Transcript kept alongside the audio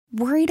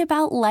Worried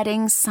about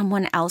letting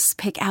someone else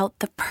pick out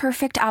the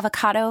perfect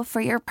avocado for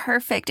your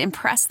perfect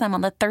impress them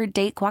on the third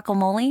date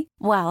guacamole?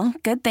 Well,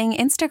 good thing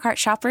Instacart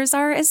shoppers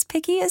are as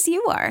picky as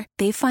you are.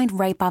 They find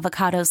ripe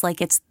avocados like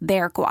it's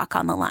their guac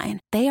on the line.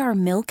 They are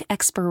milk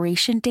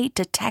expiration date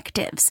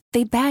detectives.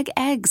 They bag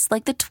eggs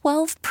like the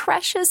 12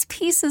 precious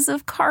pieces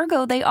of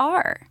cargo they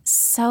are.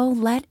 So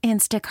let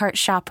Instacart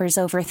shoppers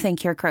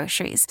overthink your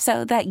groceries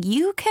so that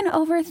you can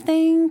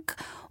overthink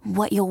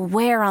what you'll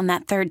wear on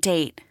that third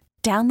date.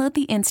 Download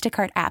the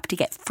Instacart app to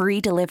get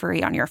free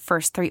delivery on your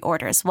first 3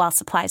 orders while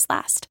supplies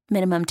last.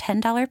 Minimum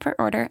 $10 per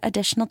order.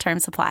 Additional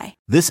terms apply.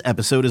 This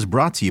episode is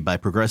brought to you by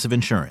Progressive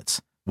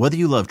Insurance. Whether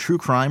you love true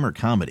crime or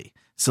comedy,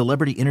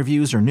 celebrity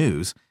interviews or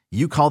news,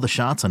 you call the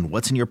shots on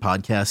what's in your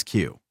podcast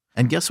queue.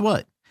 And guess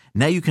what?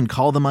 Now you can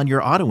call them on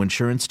your auto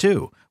insurance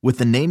too with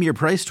the Name Your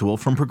Price tool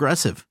from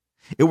Progressive.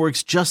 It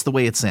works just the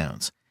way it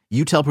sounds.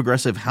 You tell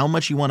Progressive how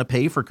much you want to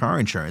pay for car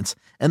insurance,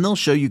 and they'll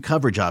show you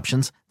coverage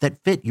options that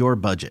fit your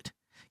budget.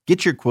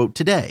 Get your quote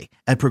today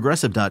at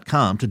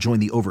Progressive.com to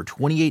join the over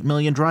 28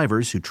 million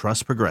drivers who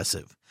trust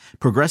Progressive.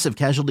 Progressive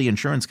Casualty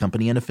Insurance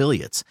Company and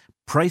Affiliates.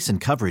 Price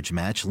and coverage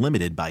match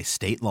limited by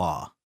state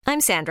law.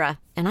 I'm Sandra,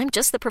 and I'm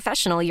just the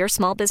professional your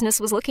small business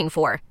was looking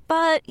for.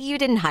 But you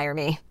didn't hire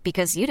me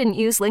because you didn't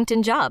use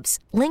LinkedIn Jobs.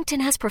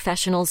 LinkedIn has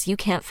professionals you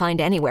can't find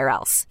anywhere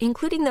else,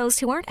 including those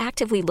who aren't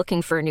actively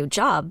looking for a new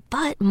job,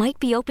 but might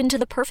be open to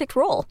the perfect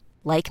role,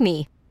 like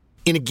me.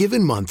 In a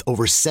given month,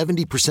 over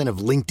 70% of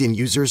LinkedIn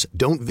users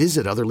don't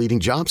visit other leading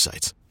job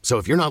sites. So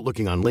if you're not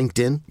looking on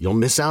LinkedIn, you'll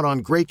miss out on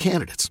great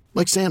candidates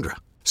like Sandra.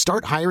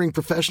 Start hiring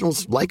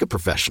professionals like a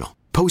professional.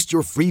 Post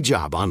your free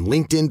job on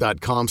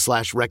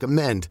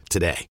linkedin.com/recommend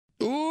today.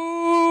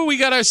 Ooh, we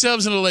got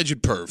ourselves an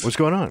alleged perv. What's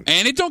going on?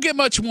 And it don't get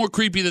much more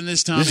creepy than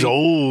this, Tommy. This is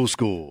old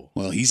school.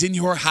 Well, he's in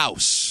your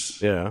house.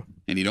 Yeah.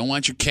 And you don't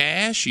want your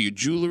cash or your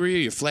jewelry or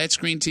your flat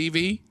screen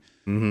TV.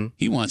 Mm-hmm.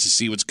 He wants to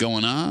see what's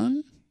going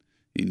on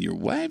in your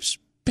wife's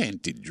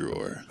panty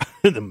drawer.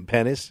 Them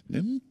pennies.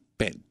 Them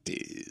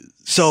panties.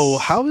 So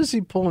how is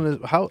he pulling his?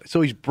 So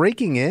he's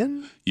breaking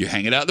in? You're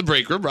hanging out in the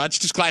break room.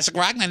 Rochester's Classic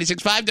Rock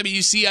 96.5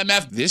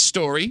 WCMF. This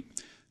story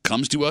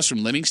comes to us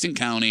from Livingston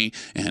County,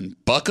 and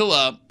buckle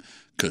up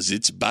because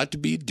it's about to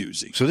be a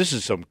doozy. So this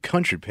is some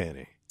country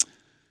panty.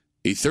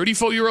 A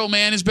 34-year-old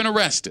man has been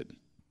arrested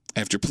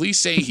after police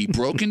say he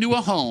broke into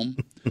a home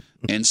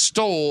and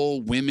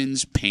stole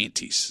women's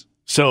panties.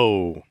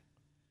 So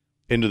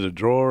into the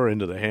drawer,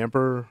 into the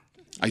hamper.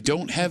 I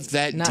don't have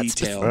that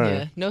detail.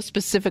 Yeah, no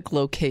specific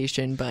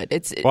location, but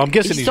it's. Well, I'm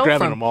guessing he's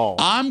grabbing them all.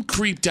 I'm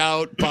creeped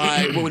out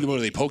by what are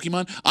they,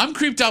 Pokemon? I'm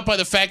creeped out by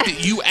the fact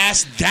that you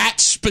asked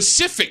that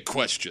specific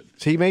question.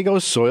 So he may go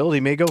soiled, he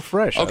may go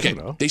fresh. Okay, I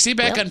don't know. They say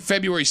back on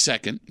February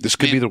 2nd. This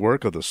could be the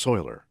work of the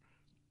soiler.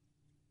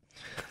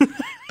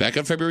 Back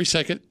on February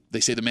 2nd, they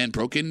say the man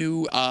broke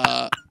into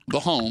the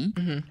home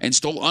and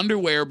stole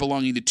underwear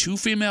belonging to 2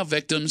 female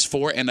victims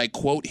for, and I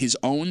quote, his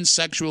own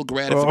sexual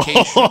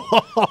gratification.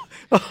 Well,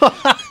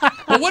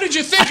 what did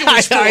you think it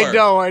was for?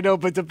 I know,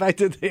 but the fact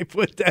that they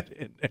put that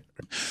in there.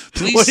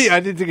 Police,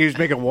 I didn't think he was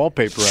making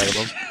wallpaper out of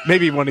them.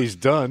 Maybe when he's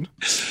done.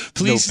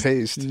 Police no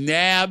paste.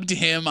 Nabbed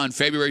him on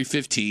February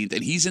 15th,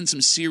 and he's in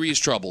some serious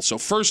trouble. So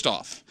first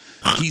off,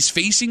 he's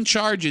facing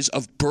charges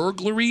of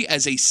burglary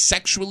as a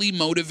sexually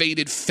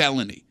motivated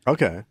felony.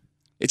 Okay.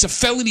 It's a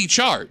felony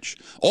charge.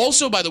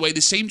 Also, by the way,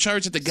 the same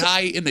charge that the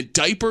guy in the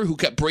diaper who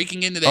kept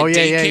breaking into that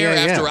daycare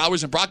after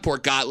hours in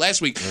Brockport got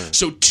last week. Yeah.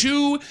 So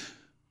 2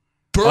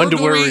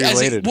 burglary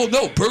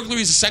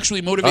burglary as a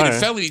sexually motivated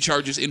felony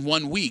charges in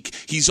 1 week.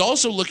 He's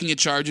also looking at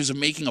charges of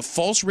making a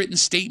false written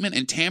statement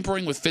and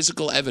tampering with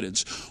physical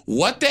evidence.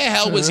 What the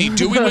hell was he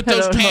doing with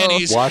those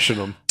panties? Washing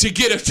them. To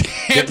get a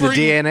tampering?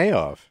 Getting the DNA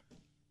off.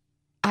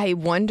 I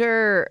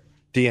wonder,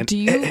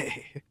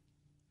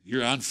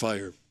 You're on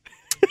fire.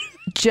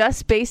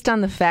 Just based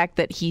on the fact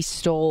that he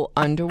stole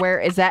underwear,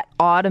 is that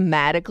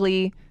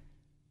automatically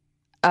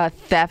a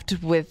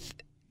theft with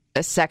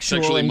a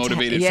sexually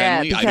motivated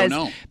felony? I don't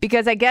know.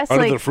 Because I guess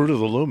under the fruit of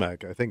the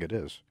Lumac, I think it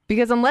is.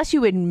 Because unless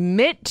you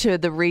admit to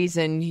the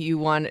reason you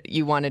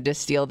wanted to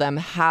steal them,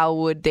 how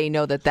would they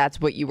know that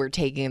that's what you were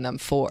taking them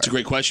for? It's a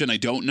great question. I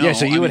don't know. Yeah,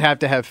 so you would have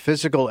to have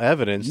physical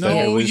evidence.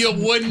 No, you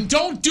wouldn't.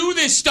 Don't do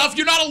this stuff.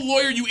 You're not a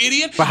lawyer, you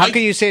idiot. But how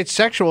can you say it's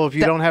sexual if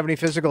you don't have any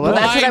physical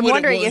evidence? That's what I'm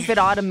wondering, if it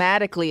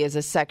automatically is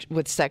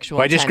with sexual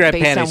intent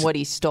based on what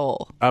he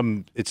stole.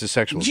 It's a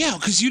sexual. Yeah,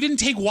 because you didn't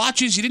take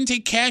watches, you didn't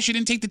take cash, you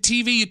didn't take the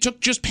TV, you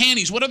took just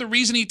panties. What other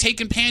reason are you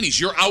taking panties?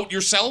 You're out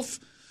yourself?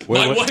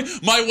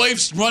 My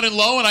wife's running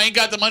low and I ain't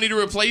got the money to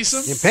replace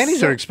them? Yeah,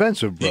 panties are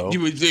expensive, bro.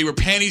 They were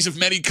panties of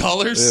many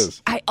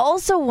colors? I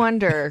also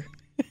wonder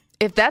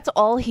if that's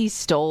all he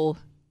stole,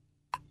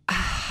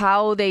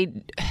 how they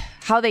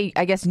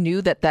I guess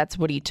knew that that's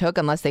what he took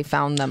unless they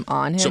found them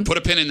on him. So put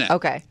a pin in that.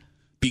 Okay.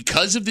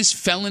 because of this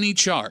felony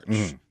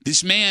charge,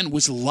 this man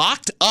was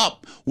locked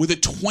up with a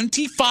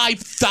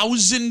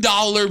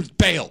 $25,000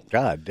 bail.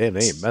 God damn,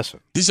 they ain't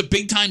messing. This is a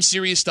big-time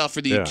serious stuff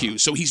for the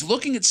accused. So he's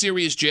looking at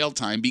serious jail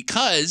time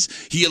because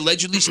he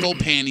allegedly stole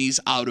panties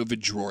out of a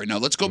drawer. Now,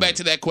 let's go back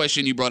to that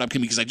question you brought up,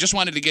 Kim, because I just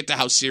wanted to get to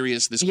how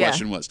serious this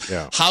question was.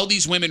 Yeah. How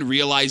these women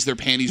realized their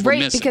panties were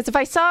missing. Because if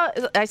I saw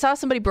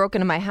somebody broke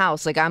into my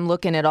house, like, I'm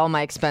looking at all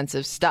my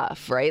expensive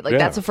stuff, right? Like,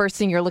 that's the first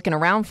thing you're looking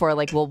around for.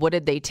 Like, well, what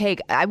did they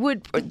take?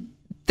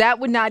 That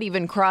would not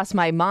even cross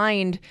my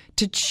mind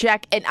to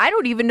check. And I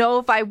don't even know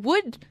if I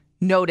would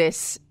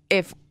notice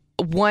if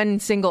one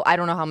single, I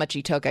don't know how much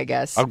he took, I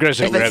guess. I'm going to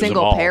say if a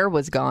single pair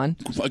was gone.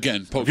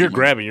 Again, if you're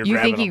grabbing, you're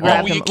grabbing think he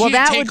grabbed them. Well,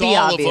 that would be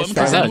obvious.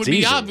 Because that would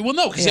be obvious. Well,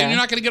 no, because then you're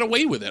not going to get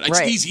away with it.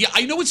 It's easy.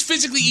 I know it's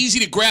physically easy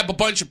to grab a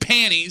bunch of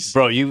panties.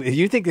 Bro,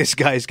 you think this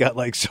guy's got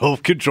like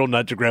self-control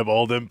not to grab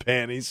all them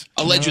panties?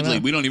 Allegedly.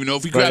 We don't even know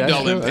if he grabbed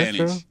all them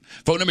panties.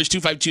 Phone number is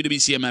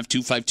 252-WCMF,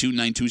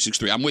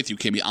 252-9263. I'm with you,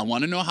 Kimmy. I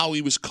want to know how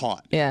he was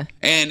caught. Yeah.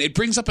 And it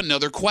brings up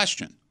another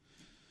question.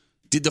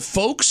 Did the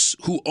folks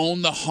who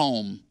own the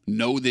home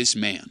know this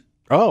man?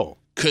 Oh.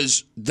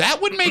 Because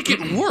that would make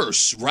it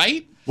worse,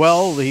 right?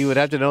 Well, he would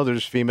have to know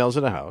there's females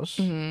in the house.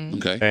 Mm-hmm.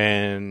 Okay.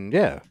 And,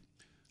 yeah.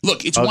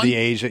 Look, it's the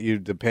age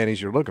that the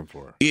panties you're looking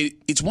for.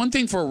 It's one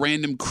thing for a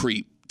random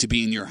creep to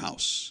be in your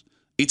house.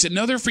 It's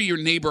another for your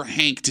neighbor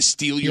Hank to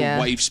steal your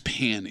wife's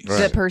panties.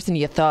 Right. The person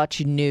you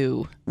thought you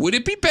knew. Would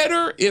it be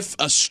better if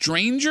a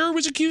stranger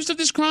was accused of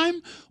this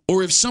crime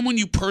or if someone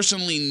you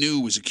personally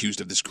knew was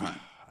accused of this crime?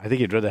 I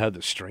think you'd rather have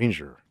the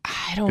stranger.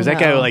 I don't know. Because that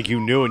guy like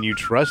you knew and you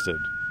trusted.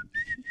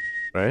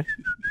 Right?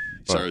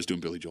 Sorry, I was doing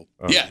Billy Joel.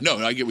 Oh. Yeah, no,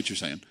 I get what you're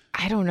saying.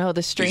 I don't know.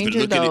 The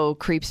stranger, though,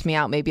 creeps me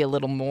out maybe a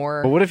little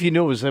more. But what if you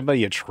knew it was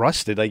somebody you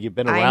trusted? Like you've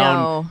been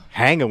around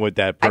hanging with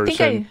that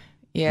person.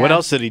 Yeah. What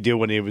else did he do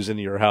when he was in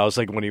your house,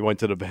 like when he went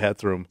to the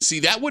bathroom? See,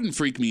 that wouldn't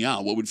freak me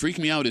out. What would freak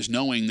me out is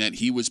knowing that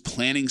he was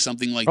planning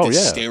something like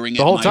this, staring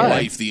at my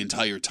wife the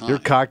entire time. You're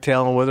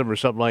cocktailing with him or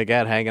something like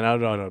that, hanging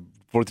out on a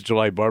 4th of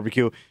July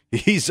barbecue.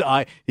 He's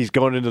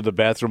going into the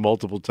bathroom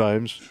multiple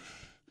times.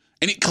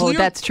 And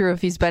that's true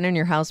if he's been in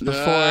your house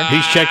before.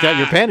 He's checked out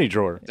your panty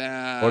drawer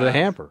or the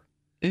hamper.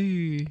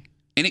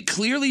 And it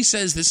clearly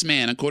says this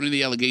man, according to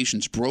the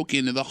allegations, broke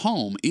into the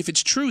home. If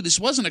it's true, this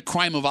wasn't a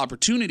crime of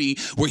opportunity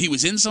where he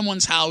was in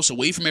someone's house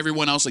away from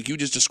everyone else like you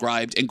just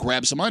described and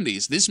grabbed some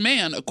undies. This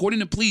man, according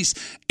to police,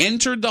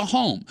 entered the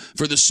home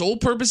for the sole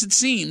purpose, it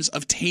seems,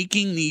 of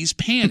taking these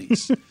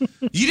panties.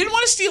 You didn't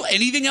want to steal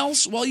anything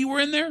else while you were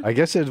in there? I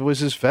guess it was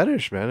his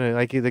fetish, man.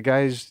 Like the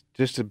guy's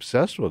just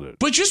obsessed with it.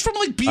 But just from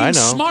like being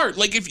smart.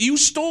 Like if you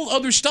stole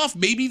other stuff,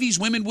 maybe these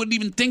women wouldn't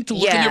even think to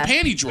look in their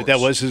panty drawers. But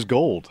that was his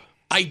gold.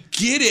 I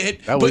get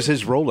it. That was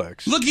his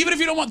Rolex. Look, even if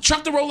you don't want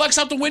chuck the Rolex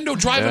out the window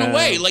driving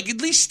away, like at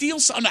least steal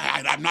some.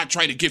 I'm not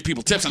trying to give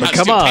people tips on how to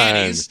steal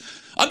panties.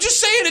 I'm just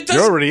saying it does.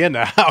 You're already in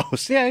the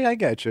house. Yeah, I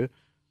got you.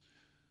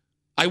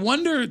 I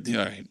wonder,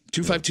 all right,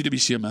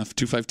 252-WCMF,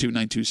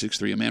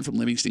 252-9263. A man from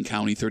Livingston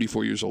County,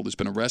 34 years old, has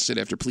been arrested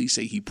after police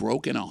say he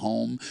broke in a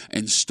home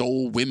and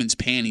stole women's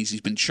panties.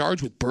 He's been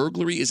charged with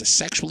burglary as a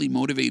sexually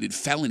motivated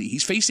felony.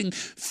 He's facing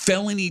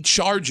felony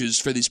charges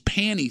for this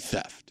panty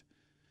theft.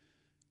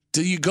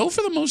 Do you go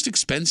for the most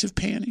expensive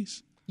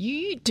panties?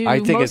 You do.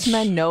 Most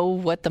men know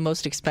what the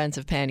most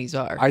expensive panties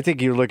are. I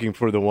think you're looking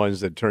for the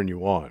ones that turn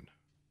you on.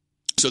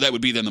 So that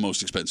would be then the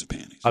most expensive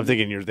panties. I'm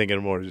thinking you're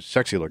thinking more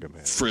sexy looking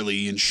panties.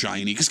 Frilly and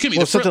shiny. Because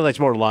Kimmy, something that's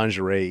more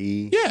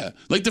lingerie-y. Yeah,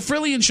 like the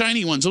frilly and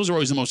shiny ones. Those are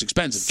always the most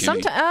expensive.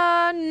 Kimmy.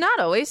 Sometimes,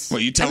 not always. Well,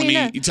 you telling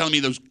me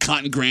those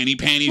cotton granny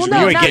panties? Well, no,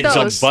 you ain't not getting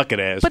those. some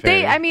bucket ass. But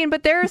panties.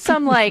 but there are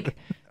some like.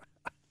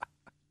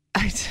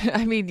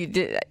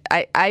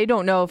 I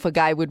don't know if a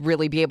guy would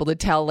really be able to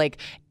tell like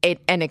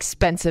an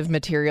expensive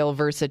material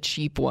versus a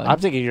cheap one. I'm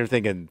thinking you're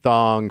thinking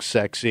thong,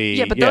 sexy.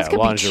 Yeah, but those could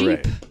lingerie.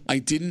 be cheap. I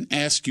didn't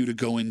ask you to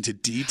go into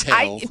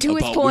detail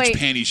about which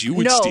panties you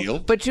would steal.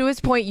 But to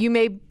his point, you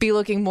may be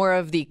looking more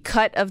of the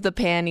cut of the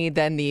panty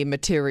than the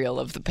material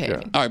of the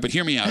panty. Yeah. All right, but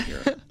hear me out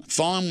here.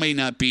 Thong may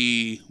not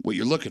be what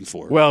you're looking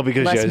for. Well,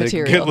 because it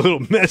can get a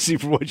little messy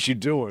for what you're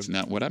doing. It's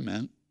not what I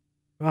meant.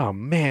 Oh,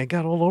 man, it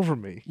got all over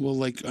me. Well,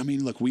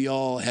 look, we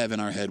all have in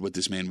our head what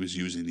this man was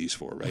using these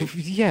for, right?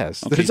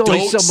 Yes. Okay, there's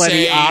only so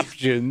many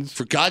options.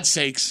 For God's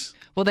sakes.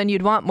 Well, then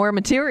you'd want more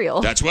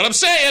material. That's what I'm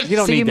saying.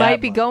 You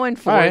might be going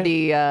for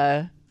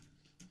the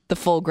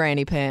full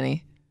granny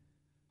panty.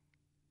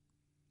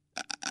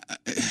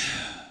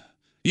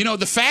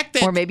 The fact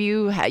that... Or maybe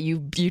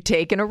you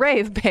take an array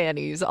of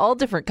panties, all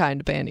different kind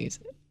of panties.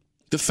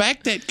 The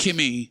fact that,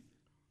 Kimmy...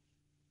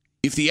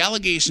 If the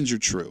allegations are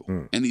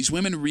true and these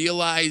women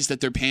realize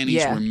that their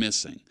panties were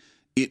missing,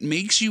 it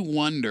makes you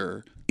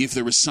wonder if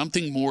there was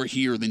something more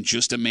here than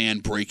just a man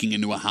breaking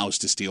into a house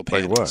to steal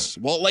panties.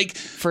 Like what?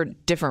 For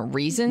different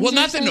reasons? Well,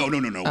 not that. No.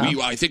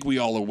 Oh. I think we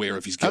all are aware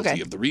if he's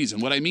guilty of the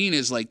reason. What I mean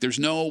is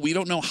we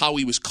don't know how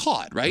he was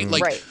caught, right?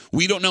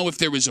 We don't know if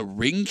there was a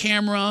ring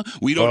camera.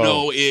 We don't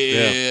know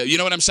if, you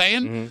know what I'm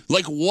saying?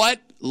 Like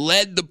what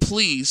led the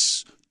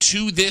police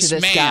to this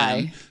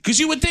man, because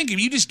you would think if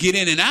you just get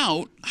in and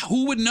out,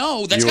 who would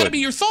know? That's got to be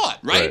your thought,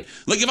 right?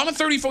 Like if I'm a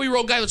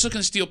 34-year-old guy that's looking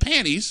to steal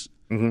panties,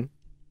 who's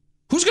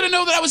going to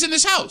know that I was in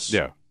this house?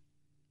 Yeah.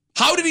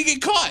 How did he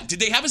get caught? Did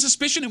they have a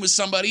suspicion it was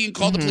somebody and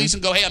call the police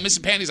and go, hey, I'm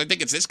missing panties. I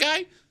think it's this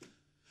guy?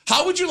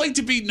 How would you like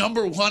to be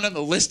number one on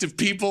the list of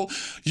people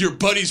your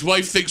buddy's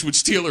wife thinks would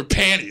steal her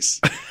panties?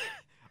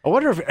 I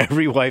wonder if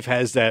every wife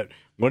has that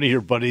one of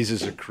your buddies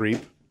is a creep.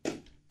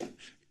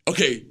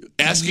 Okay,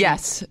 asking.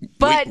 Yes,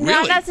 but Wait,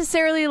 not really?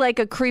 necessarily like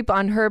a creep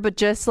on her, but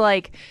just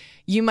like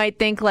you might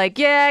think like,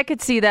 yeah, I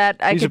could see that.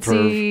 I could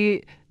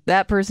see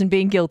that person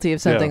being guilty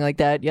of something like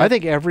that. Yep. I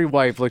think every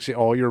wife looks at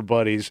all your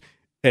buddies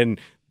and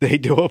they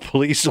do a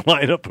police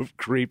lineup of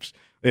creeps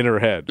in her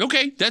head.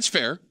 Okay, that's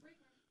fair.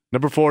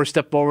 Number 4,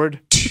 step forward.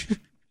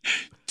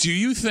 Do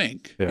you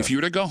think if you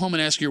were to go home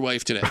and ask your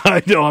wife today?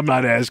 I know I'm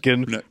not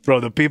asking.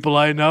 Bro, the people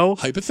I know.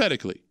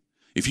 Hypothetically,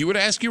 if you were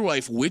to ask your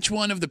wife which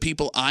one of the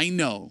people I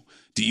know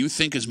do you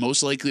think is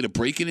most likely to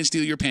break in and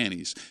steal your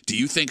panties, do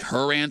you think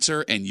her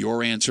answer and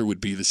your answer would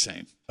be the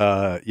same?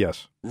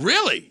 Yes.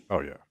 Really?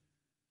 Oh, yeah.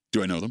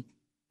 Do I know them?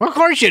 Well, of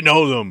course you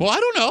know them. Well, I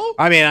don't know.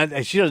 I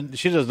mean, she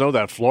doesn't know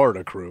that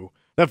Florida crew.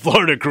 That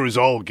Florida crew is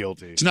all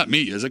guilty. It's not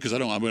me, is it? Because I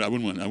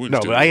wouldn't. No,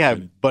 but I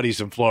have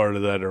buddies in Florida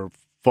that are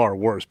far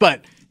worse.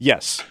 But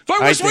yes, far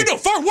worse. Wait, no,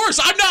 far worse.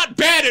 I'm not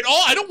bad at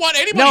all. I don't want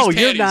anybody's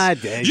panties. You're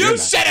not. You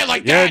said it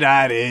like that. You're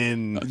not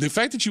in. The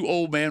fact that you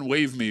old man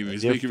waved me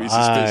is making me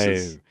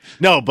suspicious.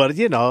 No, but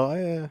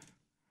and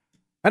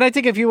I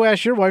think if you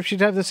asked your wife,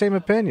 she'd have the same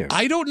opinion.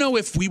 I don't know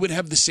if we would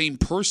have the same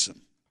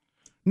person.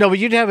 No, but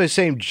you'd have the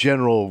same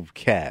general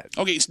cat.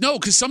 Okay, no,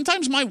 because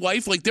sometimes my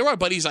wife, like there are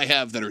buddies I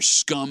have that are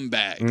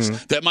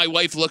scumbags that my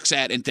wife looks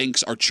at and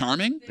thinks are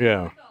charming.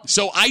 Yeah.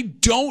 So I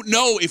don't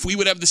know if we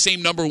would have the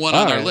same number one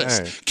on our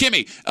list. Right.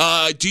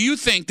 Kimmy, do you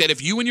think that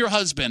if you and your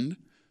husband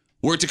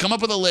were to come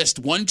up with a list,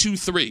 1, 2,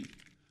 3,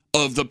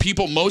 of the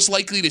people most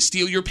likely to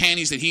steal your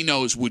panties that he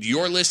knows, would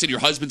your list and your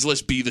husband's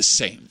list be the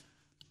same?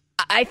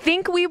 I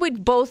think we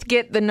would both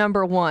get the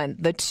number 1.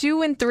 The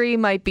 2 and 3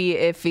 might be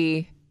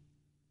iffy.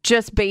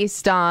 Just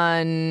based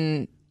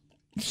on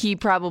he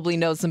probably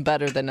knows them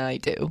better than I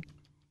do.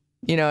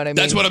 You know what I mean?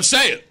 That's what I'm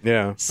saying.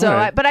 Yeah. So,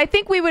 right. But I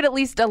think we would at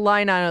least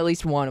align on at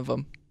least one of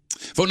them.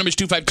 Phone number is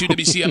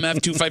 252-WCMF,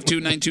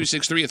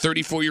 252-9263. A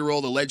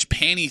 34-year-old alleged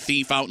panty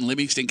thief out in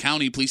Livingston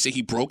County. Police say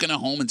he broke into a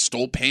home and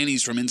stole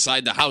panties from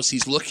inside the house.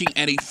 He's looking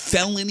at a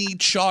felony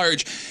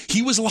charge.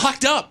 He was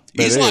locked up.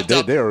 He's locked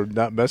up. They are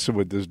not messing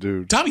with this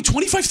dude. Tommy,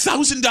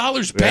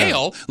 $25,000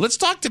 bail. Yeah. Let's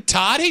talk to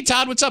Todd. Hey,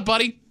 Todd, what's up,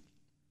 buddy?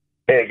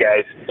 Hey,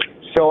 guys.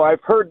 So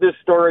I've heard this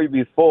story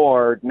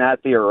before,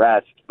 not the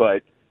arrest,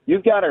 but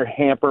you've got our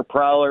hamper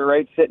prowler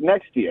right sitting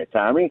next to you,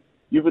 Tommy.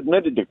 You've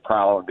admitted to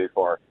prowling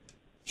before.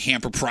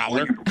 Hamper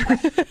prowler?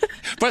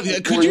 But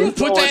could you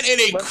put that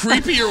in a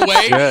creepier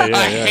way? A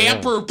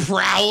hamper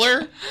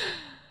prowler?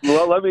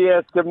 Well, let me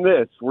ask him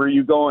this. Were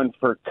you going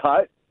for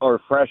cut or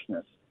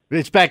freshness?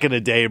 It's back in the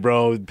day,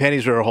 bro.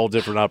 Panties are a whole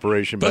different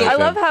operation. But I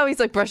love how he's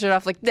like brushing it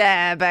off like,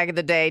 back in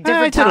the day.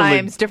 Different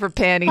times, different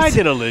panties. I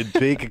did a lid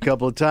peek a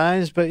couple of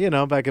times, but,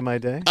 back in my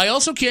day. I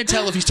also can't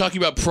tell if he's talking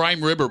about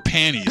prime rib or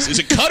panties. Is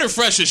it cut or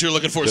freshness you're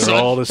looking for, They're son?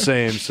 They're all the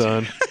same,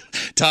 son.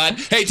 Todd.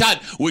 Hey,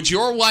 Todd, would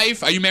your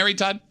wife, are you married,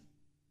 Todd?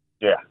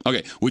 Yeah.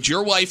 Okay. Would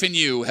your wife and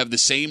you have the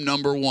same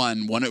number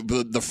one of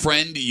the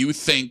friend you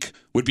think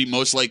would be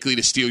most likely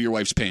to steal your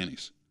wife's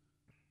panties?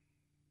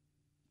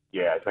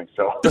 Yeah, I think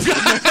so.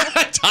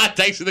 Todd,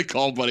 thanks for the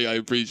call, buddy. I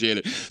appreciate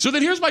it. So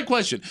then here's my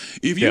question.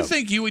 If you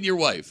think you and your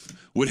wife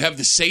would have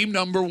the same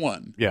number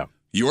one,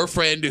 your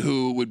friend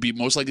who would be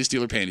most likely to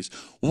steal her panties,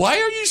 why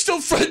are you still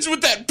friends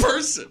with that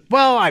person?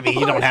 Well, I mean,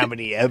 you don't have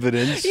any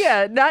evidence.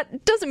 Yeah,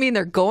 that doesn't mean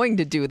th're going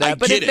to do that.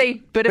 But if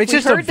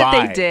we heard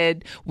that they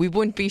did, we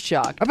wouldn't be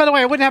shocked. And by the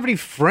way, I wouldn't have any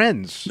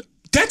friends.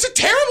 That's a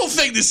terrible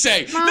thing to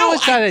say. No,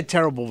 it's not a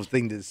terrible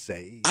thing to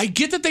say. I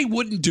get that they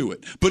wouldn't do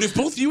it. But if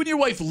both you and your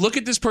wife look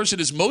at this person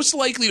as most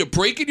likely to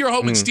break in your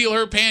home and steal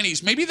her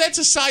panties, maybe that's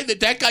a sign that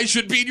guy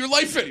shouldn't be in your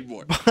life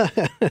anymore.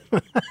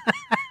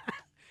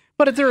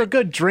 But if they're a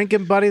good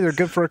drinking buddy, they're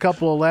good for a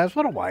couple of laughs,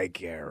 what do I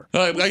care?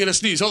 I got to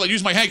sneeze. Hold on,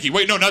 use my hanky.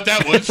 Wait, no, not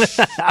that one.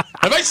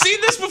 Have I seen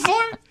this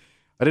before?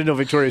 I didn't know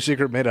Victoria's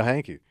Secret made a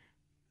hanky.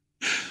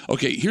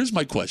 Okay, here's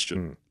my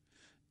question.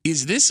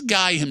 Is this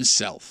guy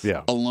himself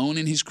alone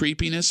in his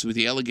creepiness with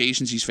the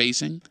allegations he's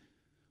facing?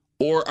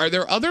 Or are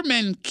there other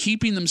men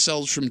keeping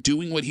themselves from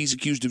doing what he's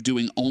accused of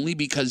doing only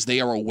because they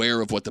are aware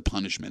of what the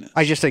punishment is?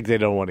 I just think they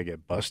don't want to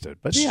get busted.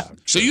 But yeah.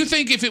 So you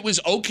think if it was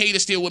okay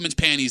to steal women's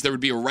panties, there would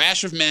be a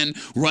rash of men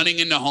running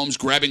into homes,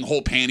 grabbing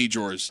whole panty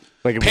drawers?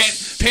 Like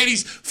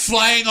panties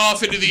flying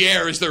off into the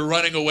air as they're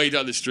running away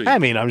down the street. I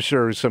mean, I'm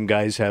sure some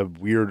guys have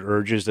weird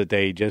urges that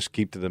they just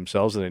keep to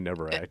themselves and they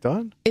never act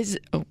on.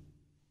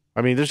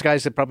 I mean, there's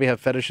guys that probably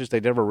have fetishes they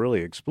never really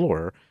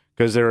explore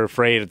because they're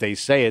afraid if they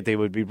say it, they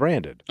would be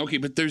branded. Okay,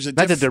 but there's a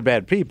not that they're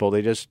bad people;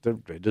 they're just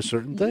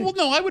certain things. Well,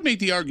 no, I would make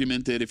the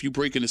argument that if you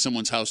break into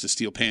someone's house to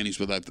steal panties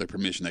without their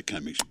permission, that kind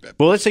of makes you bad.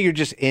 Well, let's say you're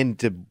just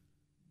into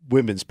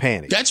women's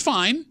panties. That's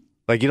fine.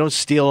 Like, you don't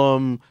steal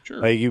them.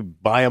 Sure. Like, you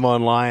buy them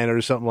online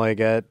or something like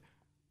that.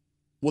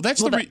 Well,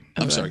 that's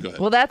I'm sorry, go ahead.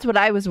 Well, that's what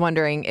I was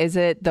wondering. Is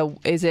it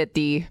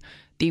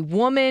the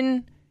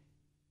woman?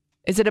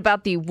 Is it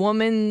about the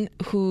woman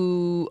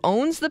who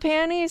owns the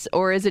panties,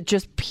 or is it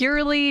just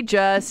purely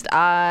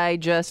I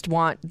just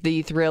want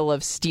the thrill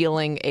of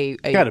stealing a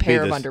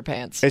pair of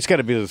underpants? It's got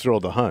to be the thrill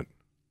of the hunt.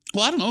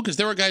 Well, I don't know, because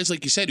there are guys,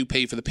 like you said, who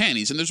pay for the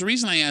panties. And there's a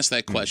reason I asked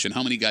that question,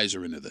 how many guys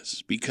are into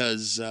this?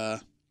 Because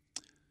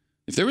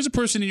if there was a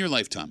person in your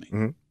life, Tommy,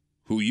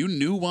 who you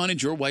knew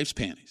wanted your wife's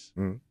panties,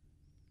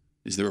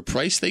 is there a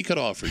price they could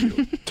offer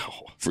you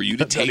for you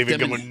to take them? Not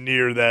even going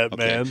near that,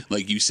 man.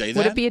 Like you say that?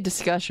 Would it be a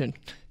discussion?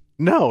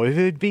 No, it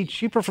would be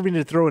cheaper for me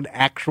to throw an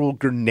actual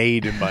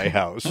grenade in my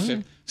house.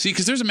 Okay. See,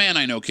 because there's a man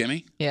I know,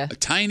 Kimmy. Yeah. A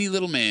tiny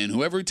little man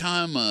who every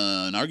time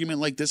an argument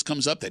like this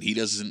comes up that he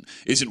isn't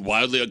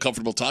wildly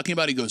uncomfortable talking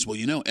about, he goes,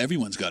 well,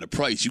 everyone's got a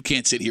price. You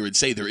can't sit here and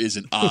say there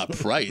isn't a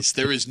price.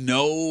 There is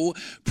no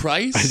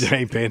price. I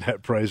ain't paying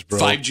that price, bro.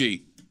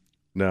 5G.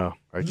 No,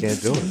 I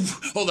can't do it.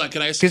 Hold on,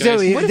 can I ask? Because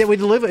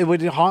it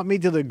would haunt me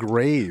to the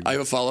grave. I have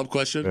a follow-up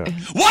question. Yeah.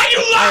 Why you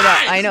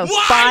lie? I know.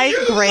 Why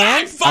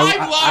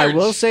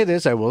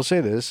 $5,000? I will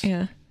say this.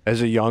 Yeah.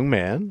 As a young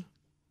man,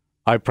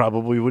 I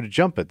probably would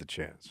jump at the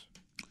chance.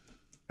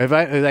 If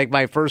I like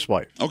my first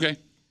wife. Okay.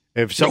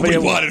 If somebody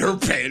wanted her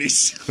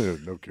panties.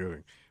 No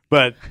kidding.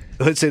 But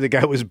let's say the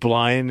guy was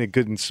blind and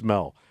couldn't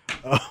smell.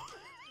 I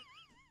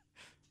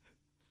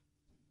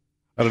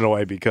don't know why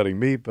he'd be cutting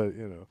meat, but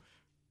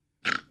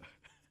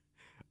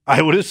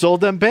I would have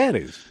sold them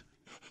panties.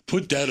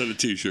 Put that on a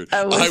T-shirt.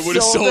 I would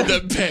have sold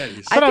them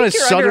panties. But I'm a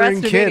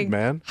Southern kid,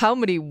 man. How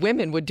many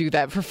women would do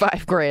that for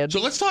 $5,000?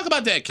 So let's talk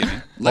about that,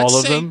 Kimmy. All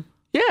of them?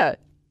 Yeah.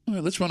 All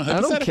right, let's run a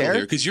hypothetical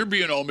here, because you're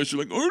being all Mr.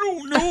 Like, I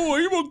don't know,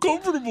 I'm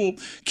uncomfortable.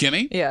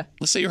 Kimmy? Yeah.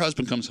 Let's say your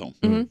husband comes home,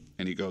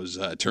 and he goes,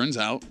 turns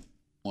out,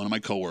 one of my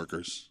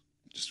coworkers,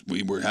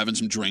 we were having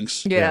some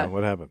drinks. Yeah.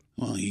 What happened?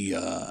 Well, he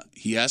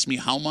asked me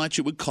how much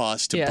it would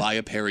cost to buy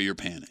a pair of your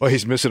panties. Oh,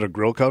 he's missing a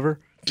grill cover?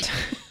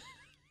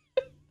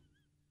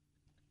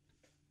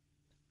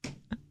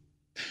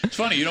 It's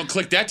funny, you don't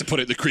click that to put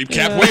it in the creep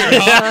cap. Weird,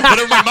 huh?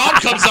 Whenever my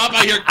mom comes up,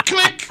 I hear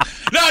click.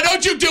 No,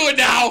 don't you do it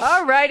now.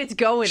 All right, it's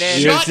going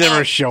in. It's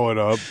never showing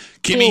up.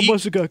 Kimmy,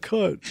 must have got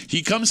cut.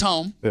 He comes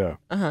home. Yeah.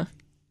 Uh-huh.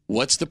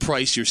 What's the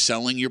price you're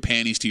selling your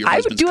panties to your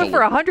husband's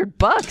coworker? I would do it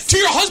for $100. To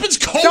your husband's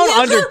coworker?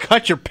 Don't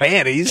undercut your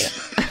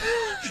panties.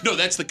 No,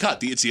 that's the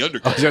cut. It's the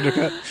undercut. Oh, it's the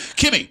undercut?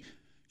 Kimmy,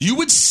 you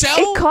would sell...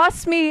 It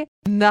costs me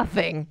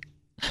nothing.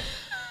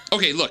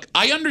 Okay, look,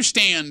 I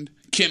understand...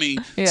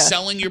 Kimmy,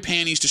 selling your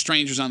panties to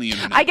strangers on the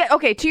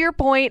internet. To your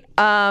point,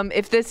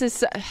 if this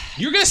is...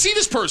 You're going to see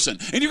this person,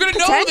 and you're going to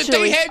know that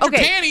they had your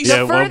panties.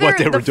 Yeah, what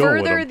they were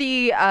doing with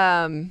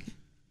them.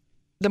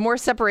 The more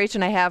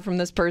separation I have from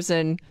this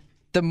person,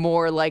 the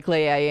more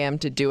likely I am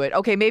to do it.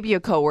 Okay, maybe a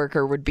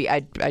coworker would be...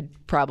 I'd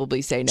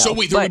probably say no. So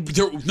wait,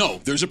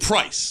 there's a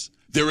price.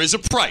 There is a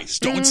price.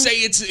 Don't say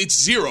it's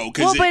zero.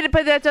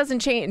 But that doesn't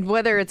change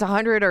whether it's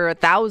 100 or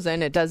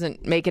 1,000. It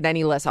doesn't make it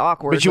any less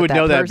awkward. But you would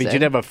know that. Person. But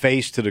you'd have a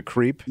face to the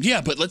creep.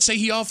 Yeah, but let's say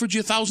he offered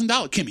you $1,000.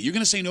 Kimmy, you're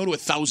going to say no to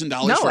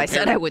 $1,000? No, I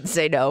said I wouldn't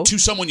say no to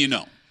someone you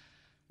know.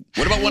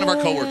 What about one of our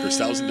coworkers?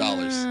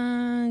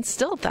 $1,000. It's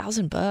still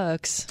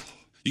 $1,000.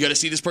 You got to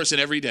see this person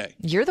every day.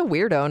 You're the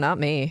weirdo, not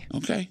me.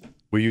 Okay.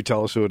 Will you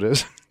tell us who it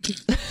is?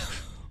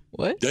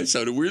 What? That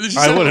sounded weird.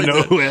 I want to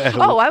know who.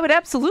 I would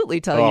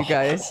absolutely tell you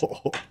guys.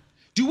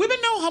 Do women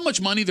know how much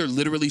money they're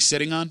literally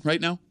sitting on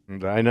right now?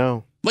 I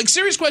know. Like,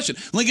 serious question.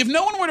 Like, if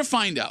no one were to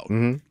find out,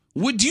 do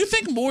you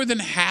think more than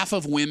half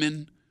of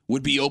women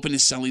would be open to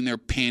selling their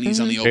panties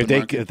on the open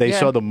market? If they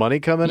saw the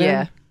money coming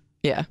in?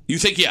 Yeah. You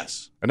think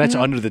yes? And that's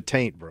under the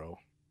taint, bro.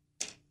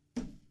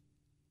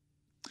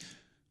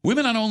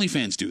 Women on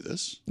OnlyFans do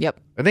this. Yep.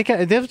 And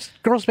those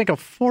girls make a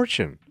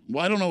fortune.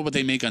 Well, I don't know what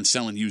they make on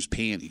selling used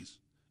panties.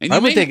 And I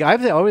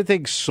would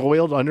think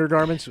soiled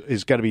undergarments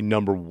is got to be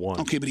number one.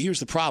 Okay, but here's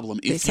the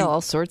problem. They sell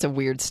all sorts of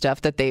weird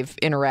stuff that they've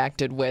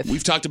interacted with.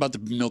 We've talked about the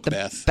milk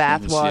bath.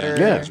 Bath water.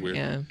 That was weird.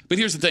 Yeah. But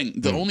here's the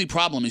thing. The only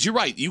problem is, you're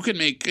right. You can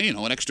make an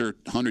extra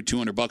 $100,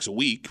 $200 a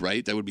week,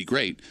 right? That would be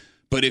great.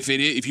 But if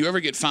you ever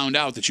get found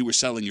out that you were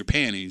selling your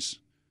panties,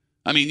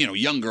 I mean,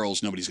 young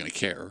girls, nobody's going to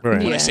care.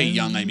 Right. When I say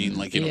young, I mean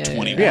 21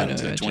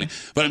 to 20.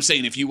 But I'm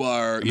saying if you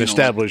are an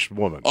established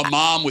woman, a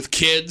mom with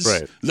kids,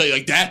 right.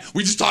 like that.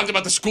 We just talked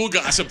about the school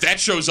gossip. That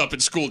shows up in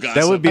school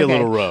gossip. That would be a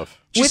little rough.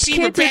 With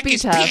kids, it'd be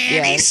tough.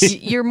 Yes.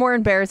 You're more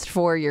embarrassed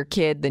for your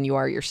kid than you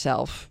are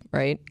yourself,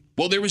 right?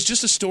 Well, there was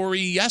just a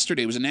story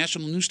yesterday. It was a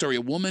national news story.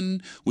 A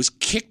woman was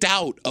kicked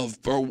out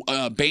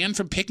banned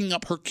from picking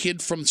up her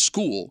kid from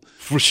school.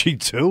 Was she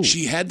too?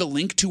 She had the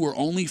link to her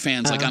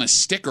OnlyFans like on a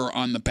sticker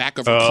on the back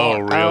of her car. Oh,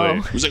 really?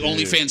 It was like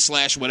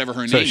OnlyFans / whatever her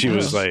name was. So she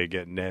was like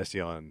getting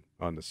nasty on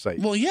the site.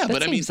 Well, yeah, that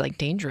but seems like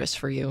dangerous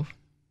for you.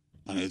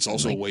 I mean, it's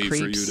also a way for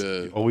you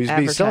to always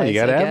be selling. You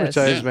got to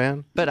advertise,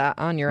 man. But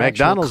on your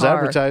McDonald's actual car.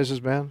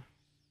 advertises, man.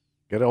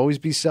 Got to always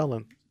be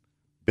selling,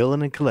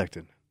 billing and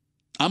collecting.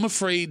 I'm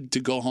afraid to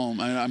go home.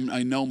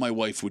 I know my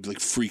wife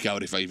would freak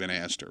out if I even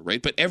asked her,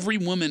 right? But every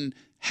woman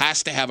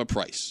has to have a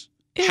price.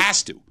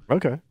 Has to.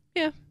 Okay.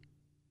 Yeah.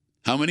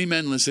 How many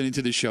men listening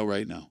to this show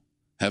right now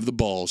have the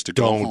balls to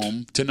go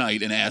home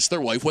tonight and ask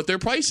their wife what their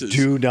price is?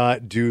 Do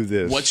not do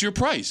this. What's your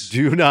price?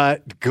 Do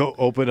not go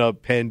open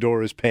up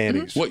Pandora's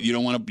panties. What, you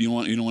don't want a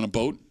boat? You want a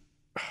boat?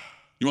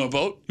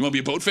 You want to be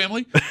a boat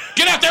family?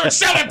 Get out there and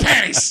sell their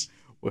panties.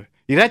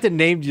 You'd have to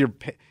name your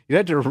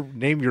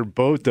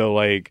boat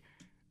though,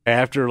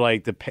 after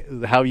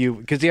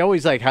because they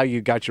always how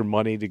you got your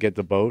money to get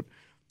the boat.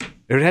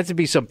 There would have to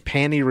be some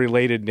panty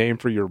related name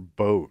for your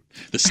boat.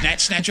 The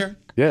Snatcher?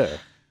 Yeah.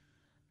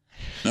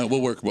 No,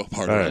 we'll work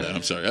harder on that.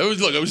 I'm sorry. I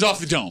was off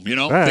the dome, They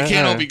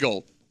can't all be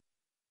gold.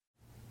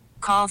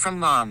 Call from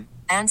mom.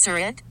 Answer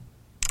it.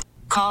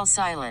 Call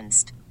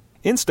silenced.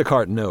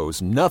 Instacart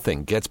knows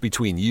nothing gets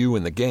between you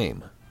and the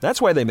game.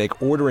 That's why they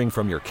make ordering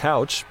from your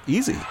couch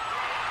easy.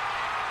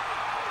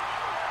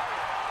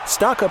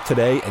 Stock up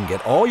today and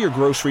get all your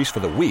groceries for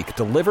the week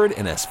delivered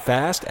in as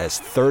fast as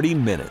 30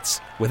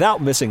 minutes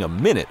without missing a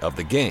minute of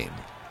the game.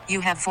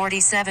 You have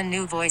 47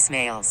 new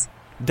voicemails.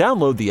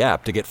 Download the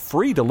app to get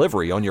free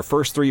delivery on your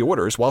first 3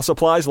 orders while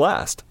supplies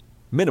last.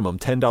 Minimum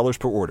 $10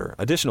 per order.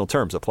 Additional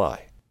terms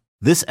apply.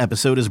 This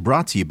episode is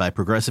brought to you by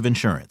Progressive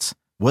Insurance.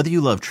 Whether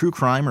you love true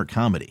crime or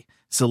comedy,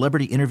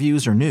 celebrity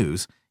interviews or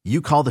news, you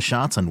call the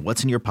shots on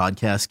what's in your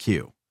podcast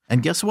queue.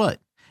 And guess what?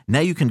 Now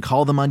you can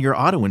call them on your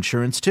auto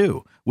insurance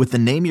too with the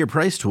Name Your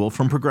Price tool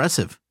from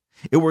Progressive.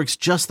 It works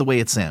just the way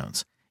it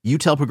sounds. You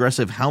tell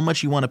Progressive how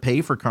much you want to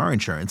pay for car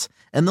insurance,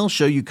 and they'll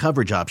show you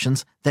coverage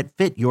options that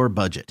fit your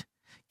budget.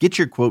 Get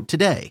your quote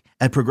today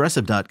at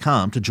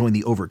Progressive.com to join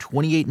the over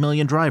 28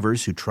 million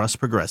drivers who trust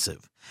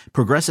Progressive.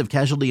 Progressive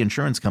Casualty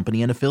Insurance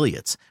Company and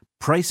Affiliates.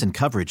 Price and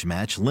coverage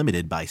match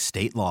limited by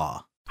state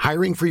law.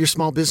 Hiring for your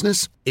small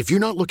business? If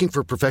you're not looking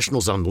for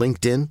professionals on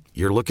LinkedIn,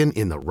 you're looking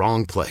in the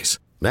wrong place.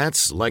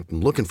 That's like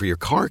looking for your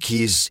car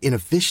keys in a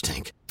fish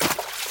tank.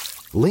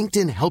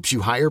 LinkedIn helps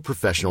you hire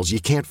professionals you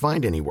can't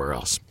find anywhere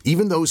else,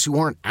 even those who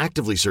aren't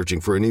actively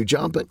searching for a new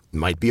job but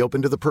might be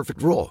open to the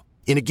perfect role.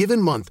 In a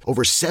given month,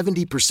 over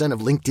 70%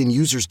 of LinkedIn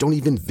users don't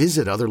even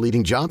visit other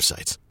leading job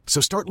sites. So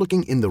start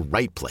looking in the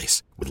right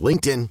place. With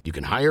LinkedIn, you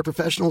can hire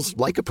professionals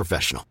like a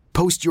professional.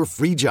 Post your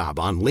free job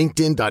on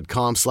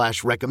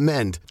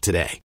linkedin.com/recommend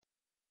today.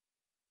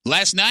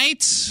 Last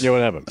night,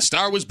 what happened? A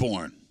star was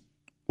born.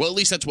 Well, at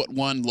least that's what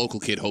one local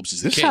kid hopes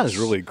is the case. This sounds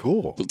really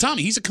cool. Well,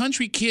 Tommy, he's a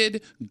country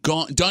kid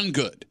done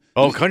good.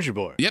 Oh, country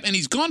boy. Yep, and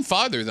he's gone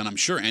farther than I'm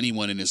sure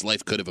anyone in his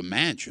life could have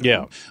imagined.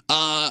 Yeah.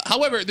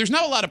 However, there's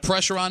not a lot of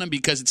pressure on him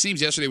because it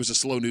seems yesterday was a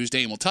slow news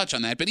day, and we'll touch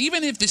on that. But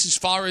even if this is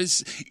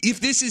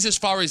as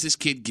far as this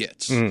kid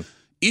gets,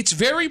 it's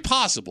very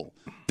possible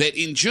that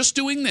in just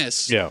doing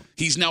this,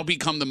 he's now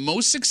become the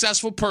most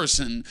successful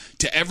person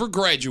to ever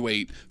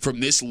graduate from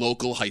this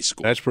local high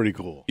school. That's pretty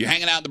cool. You're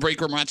hanging out in the break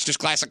room, Rochester's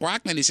Classic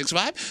Rock,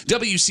 96.5.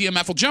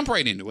 WCMF will jump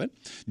right into it.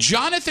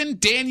 Jonathan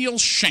Daniel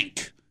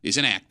Schenk is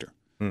an actor.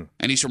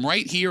 And he's from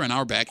right here in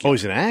our backyard. Oh,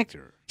 he's an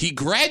actor. He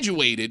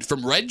graduated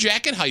from Red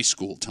Jacket High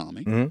School,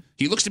 Tommy. Mm-hmm.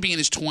 He looks to be in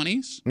his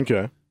 20s.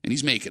 Okay. And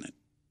he's making it.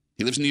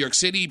 He lives in New York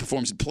City. He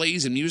performs in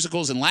plays and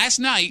musicals. And last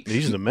night...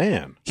 He's the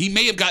man. He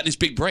may have gotten his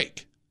big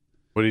break.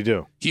 What did he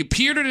do? He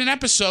appeared in an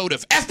episode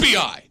of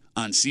FBI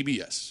on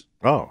CBS.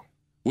 Oh.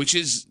 Which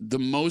is the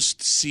most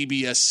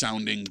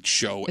CBS-sounding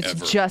show ever.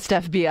 It's just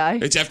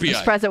FBI? It's FBI. I'm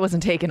surprised that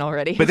wasn't taken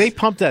already. But they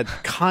pump that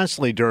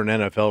constantly during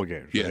NFL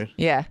games, right?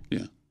 Yeah.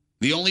 Yeah.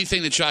 The only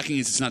thing that's shocking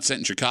is it's not set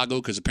in Chicago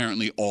because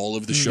apparently all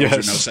of the shows are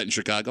now set in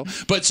Chicago.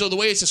 But so the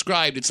way it's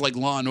described, it's like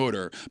Law and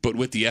Order, but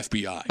with the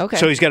FBI. Okay.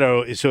 So he's got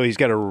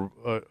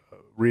a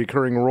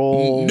recurring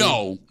role.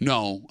 No.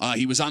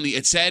 He was on the.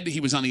 It said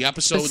he was on the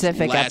episode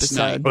Specific last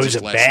night. Oh, he's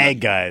a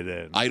bad guy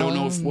then. I don't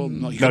know if. Well,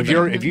 no.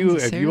 If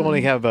you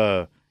only have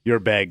you're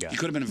a bad guy. He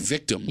could have been a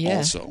victim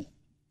also.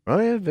 Oh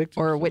yeah,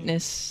 victim or a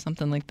witness,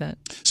 something like that.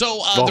 So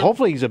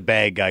hopefully he's a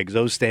bad guy because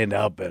those stand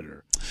out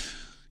better.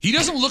 He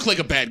doesn't look like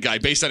a bad guy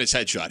based on his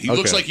headshot. He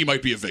looks like he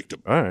might be a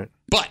victim. All right.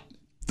 But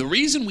the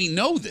reason we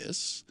know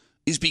this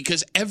is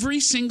because every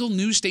single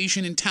news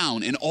station in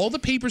town and all the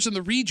papers in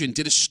the region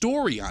did a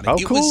story on it. Oh,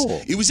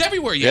 cool. It was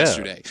everywhere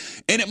yesterday.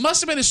 And it must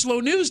have been a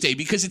slow news day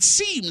because it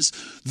seems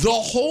the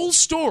whole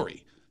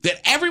story that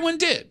everyone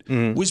did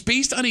was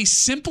based on a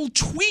simple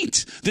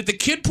tweet that the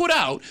kid put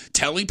out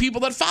telling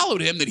people that followed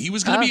him that he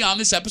was going to be on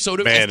this episode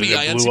of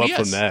FBI on CBS. Up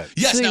from that.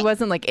 Yes, so he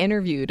wasn't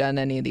interviewed on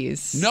any of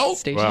these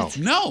stations? Wow.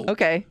 No.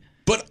 Okay.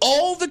 But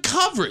all the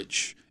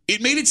coverage,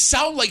 it made it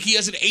sound like he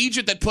has an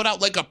agent that put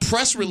out a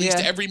press release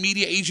to every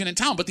media agent in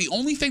town. But the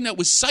only thing that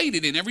was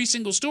cited in every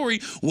single story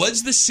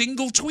was the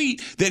single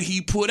tweet that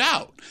he put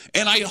out.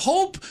 And I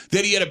hope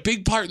that he had a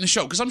big part in the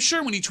show. Because I'm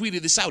sure when he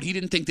tweeted this out, he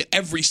didn't think that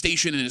every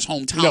station in his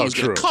hometown was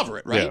going to cover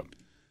it, right? Yeah.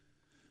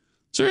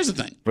 So here's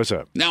the thing. What's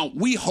up? Now,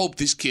 we hope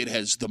this kid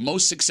has the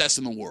most success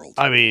in the world.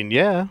 I mean,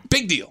 yeah.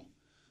 Big deal.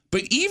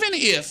 But even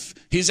if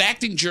his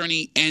acting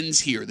journey ends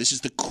here, this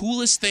is the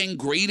coolest thing,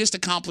 greatest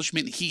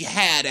accomplishment he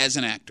had as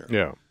an actor.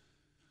 Yeah.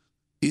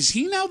 Is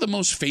he now the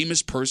most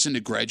famous person to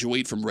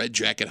graduate from Red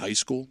Jacket High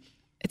School?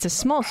 It's a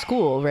small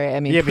school, right? I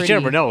mean, yeah, but you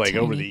never know. Like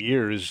over the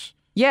years.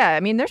 Yeah, I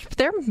mean,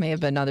 there may have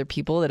been other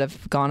people that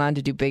have gone on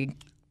to do big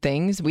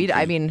things.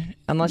 I mean,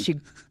 unless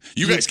you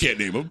guys can't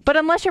name them. But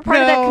unless you're part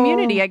of that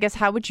community, I guess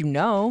how would you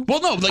know?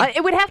 Well, no,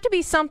 it would have to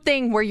be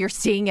something where you're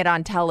seeing it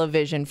on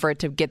television for it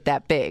to get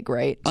that big,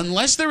 right?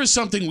 Unless there is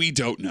something we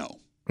don't know.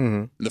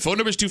 Mm-hmm. The phone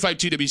number is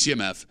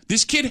 252-WCMF.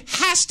 This kid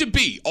has to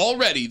be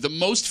already the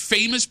most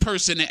famous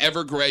person to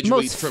ever graduate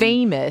most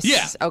famous?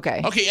 Yeah. Okay.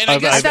 And I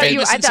guess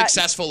famous and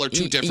successful are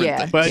two different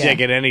things. But like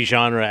in any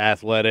genre,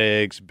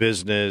 athletics,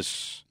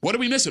 business. What are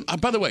we missing?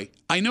 By the way,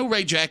 I know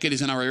Ray Jacket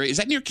is in our area. Is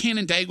that near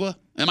Canandaigua?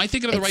 Am I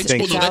thinking of the right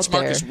school? No, that's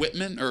Marcus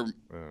Whitman.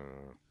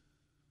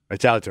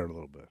 It's out there a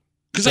little bit.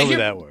 Because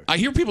I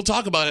hear people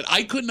talk about it.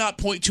 I could not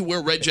point to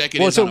where Red Jacket is.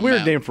 Well, it's a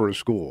weird name for a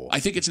school. I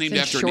think it's named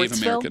after a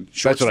Native American.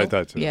 That's what I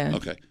thought too. Yeah.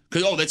 Okay.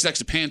 That's next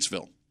to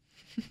Pantsville.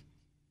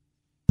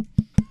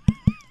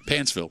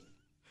 Pantsville.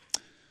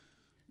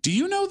 Do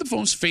you know the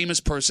most famous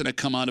person to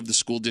come out of the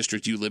school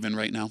district you live in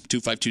right now?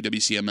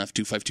 252-WCMF,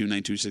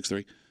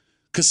 252-9263.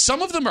 Because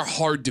some of them are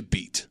hard to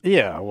beat.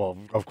 Yeah, well,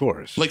 of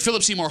course. Like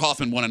Philip Seymour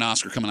Hoffman won an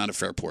Oscar coming out of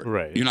Fairport.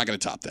 Right. You're not going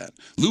to top that.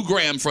 Lou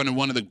Gramm fronted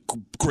one of the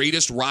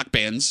greatest rock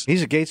bands.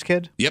 He's a Gates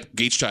kid? Yep,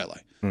 Gates Chili.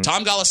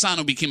 Tom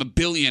Golisano became a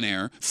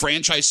billionaire,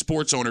 franchise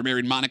sports owner,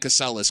 married Monica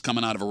Seles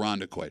coming out of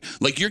Irondequoit.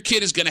 Like, your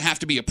kid is going to have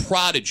to be a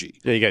prodigy.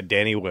 Yeah, you got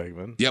Danny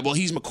Wegman. Yeah, well,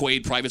 he's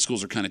McQuaid. Private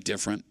schools are kind of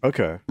different.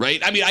 Okay.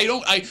 Right? I mean,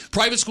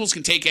 private schools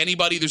can take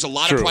anybody. There's a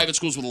lot of private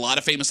schools with a lot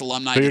of famous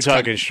alumni. So you're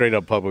talking straight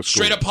up public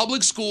school. Straight up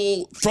public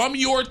school from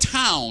your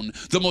town,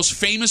 the most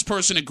famous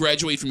person to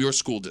graduate from your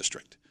school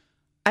district.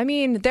 I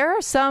mean, there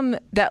are some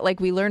that,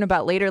 like, we learn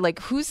about later. Like,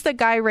 who's the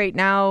guy right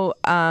now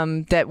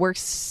that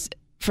works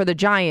for the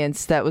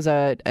Giants that was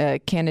a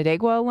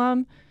Canandaigua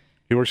alum?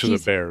 He works for the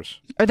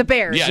Bears. Or the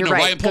Bears, yeah, you're no,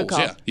 right. Ryan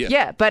Poles,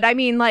 yeah, but I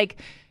mean, like,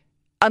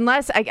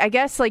 unless, I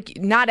guess, like,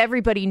 not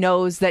everybody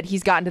knows that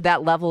he's gotten to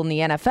that level in the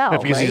NFL,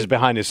 because right? he's a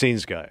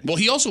behind-the-scenes guy. Well,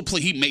 he also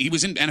played, he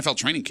was in NFL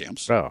training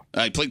camps. Oh.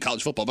 He played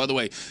college football. By the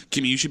way,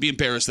 Kimmy, you should be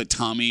embarrassed that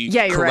Tommy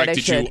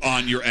corrected you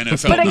on your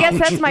NFL But I knowledge.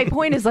 guess that's my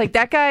point is, like,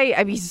 that guy,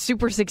 I mean, he's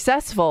super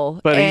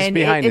successful. But and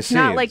he's behind the it's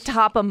not, scenes. like,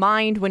 top of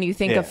mind when you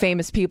think of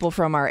famous people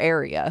from our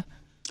area.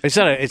 It's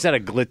not a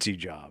glitzy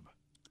job.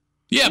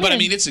 Yeah, but I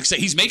mean,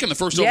 he's making the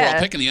first overall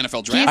pick in the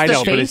NFL draft. I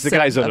know, but it's the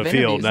guys on the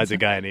field, not the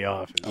guy in the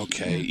office.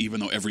 Okay, even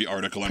though every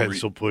article I'm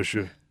pencil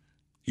pusher.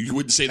 You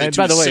wouldn't say that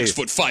to a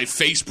 6'5"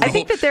 face, bro. I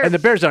think that and the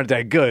Bears aren't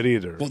that good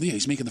either. Well, yeah,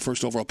 he's making the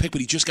first overall pick, but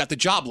he just got the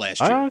job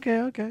last year. Oh,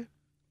 okay.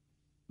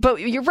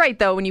 But you're right,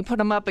 though, when you put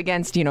him up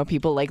against,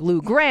 people like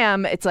Lou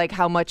Gramm, it's like,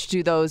 how much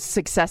do those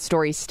success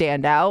stories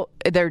stand out?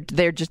 They're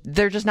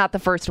just not the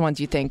first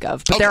ones you think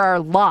of. But there are a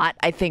lot,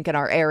 I think, in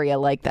our area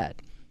like that.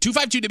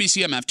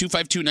 252-WCMF,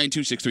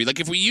 252-9263. Like,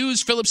 if we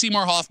use Philip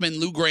Seymour Hoffman,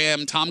 Lou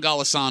Gramm, Tom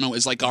Golisano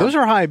as like our... Those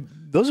are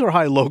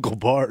high local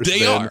bars.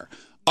 They are.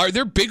 Are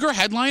there bigger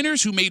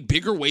headliners who made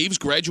bigger waves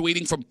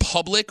graduating from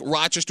public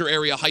Rochester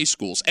area high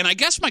schools? And I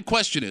guess my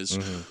question is,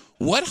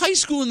 what high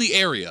school in the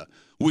area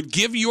would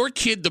give your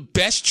kid the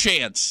best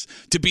chance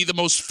to be the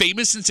most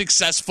famous and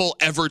successful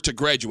ever to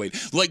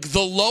graduate? Like,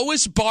 the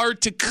lowest bar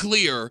to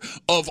clear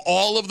of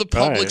all of the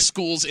public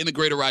schools in the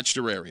Greater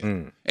Rochester area.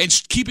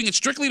 And keeping it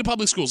strictly to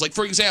public schools. Like,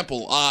 for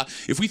example,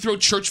 if we throw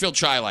Churchville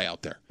Chili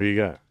out there. Who you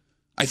got?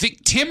 I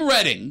think Tim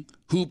Redding,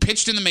 who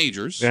pitched in the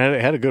majors. Yeah,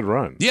 had a good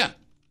run. Yeah.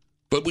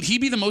 But would he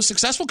be the most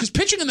successul? Because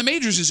pitching in the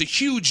majors is a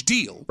huge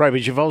deal. Right,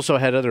 but you've also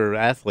had other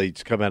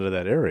athletes come out of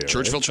that area.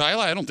 Churchville Chili?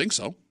 I don't think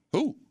so.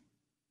 Who?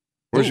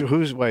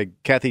 Who's like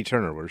Kathy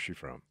Turner? Where's she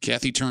from?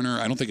 Kathy Turner.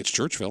 I don't think it's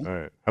Churchville. All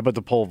right. How about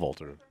the pole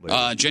vaulter?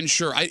 Jen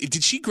Sure.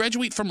 Did she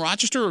graduate from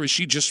Rochester, or is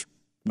she just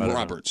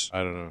Roberts?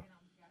 I don't know.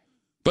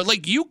 But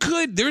like,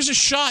 there's a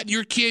shot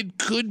your kid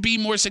could be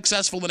more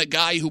successful than a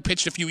guy who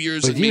pitched a few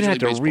years. But you'd have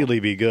to really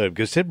be good,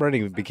 because Tim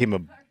Redding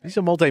he's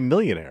a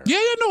multimillionaire. Yeah,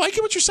 no, I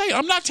get what you're saying.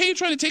 I'm not trying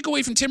to take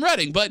away from Tim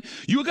Redding, but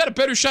you got a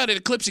better shot at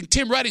eclipsing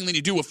Tim Redding than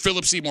you do with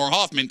Philip Seymour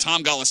Hoffman,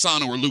 Tom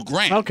Golisano, or Lou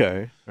Gramm.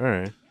 Okay, all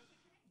right.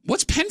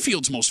 What's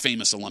Penfield's most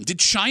famous alum? Did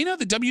Chyna,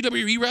 the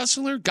WWE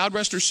wrestler, God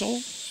rest her soul,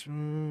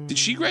 did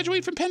she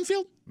graduate from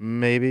Penfield?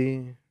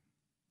 Maybe.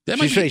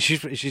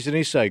 She's an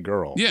East Side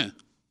girl. Yeah.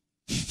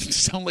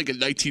 Sound like a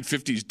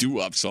 1950s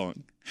doo-wop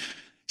song.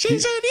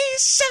 She's an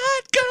East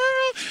Side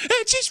girl,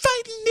 and she's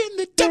fighting in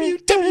the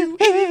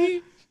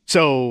WWE.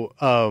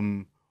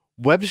 So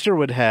Webster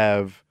would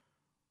have,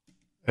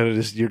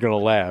 and you're going to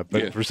laugh,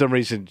 but for some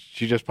reason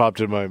she just popped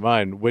in my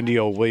mind, Wendy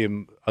O.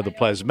 Williams of the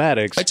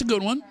Plasmatics. That's a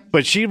good one.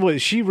 But she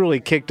really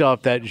kicked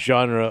off that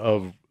genre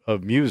of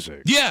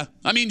music. Yeah.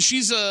 I mean,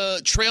 she's a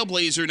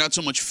trailblazer, not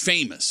so much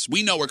famous.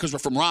 We know her because we're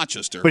from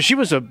Rochester. But she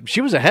was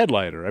a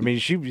headliner. I mean,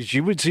 she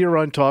would see her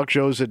on talk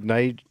shows at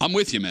night. I'm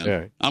with you, man.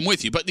 Yeah. I'm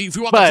with you. But if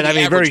you walk up to the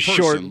average very person,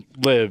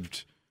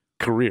 short-lived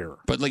career.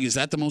 But like, is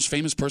that the most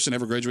famous person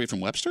ever graduate from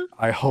Webster?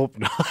 I hope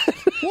not.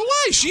 Well,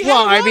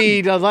 why? I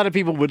mean, a lot of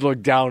people would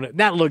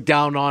not look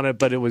down on it,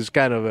 but it was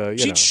kind of a,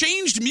 She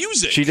changed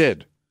music. She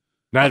did.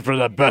 Not for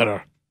the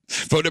better.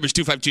 Phone number is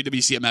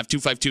 252-WCMF,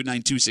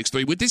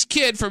 252-9263. With this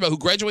kid who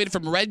graduated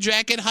from Red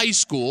Jacket High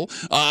School,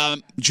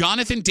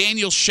 Jonathan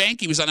Daniel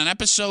Shank, he was on an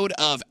episode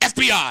of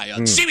FBI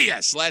on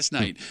CBS last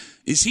night.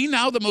 Is he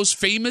now the most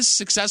famous,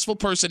 successful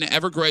person to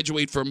ever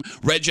graduate from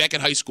Red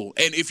Jacket High School?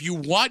 And if you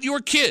want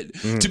your kid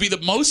to be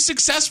the most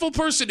successful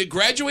person to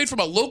graduate from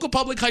a local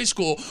public high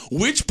school,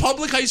 which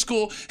public high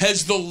school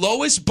has the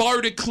lowest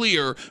bar to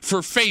clear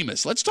for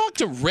famous? Let's talk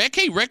to Rick.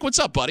 Hey, Rick, what's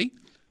up, buddy?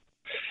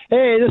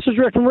 Hey, this is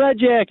Rick from Red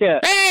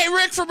Jacket. Hey,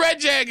 Rick from Red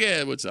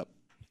Jacket. What's up?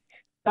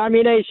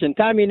 Tommy Nation,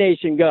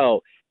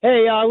 go.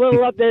 Hey, a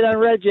little update on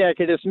Red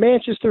Jacket. It's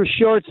Manchester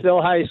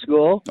Shortsville High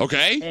School.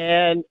 Okay.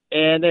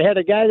 And they had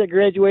a guy that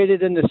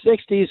graduated in the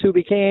 60s who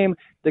became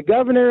the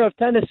governor of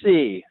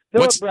Tennessee,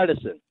 Philip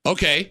Bredesen.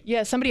 Okay.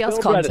 Yeah, somebody else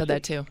called and said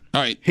that too.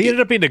 All right. He ended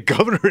up being the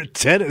governor of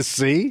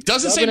Tennessee?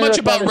 Doesn't say much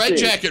about Red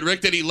Jacket,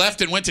 Rick, that he left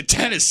and went to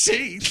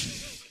Tennessee.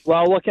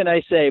 Well, what can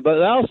I say?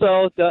 But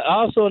also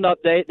an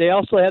update, they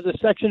also have the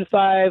Section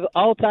 5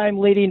 all-time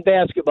leading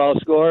basketball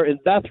scorer in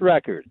Beth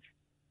Record.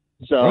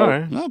 So, all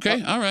right.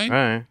 Okay, all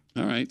right.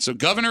 So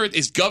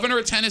is governor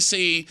of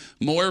Tennessee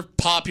more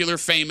popular,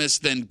 famous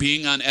than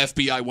being on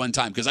FBI one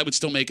time? Because I would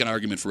still make an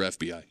argument for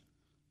FBI.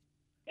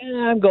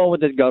 I'm going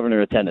with the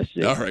governor of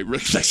Tennessee. All right,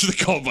 Rick, thanks for the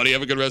call, buddy.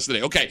 Have a good rest of the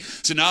day. Okay,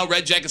 so now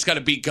Red Jacket's got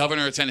to beat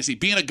governor of Tennessee.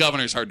 Being a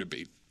governor is hard to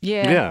beat.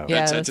 Yeah.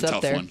 That's a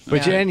tough one.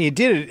 But you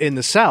did it in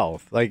the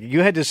South. Like, you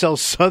had to sell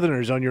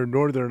Southerners on your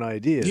Northern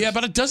ideas. Yeah,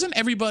 but doesn't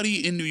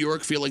everybody in New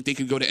York feel like they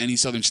could go to any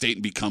Southern state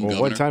and become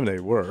governor? One time they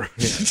were.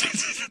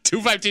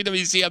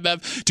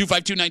 252-WCMF,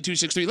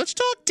 252-9263. Let's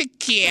talk to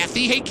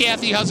Kathy. Hey,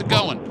 Kathy, how's it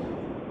going?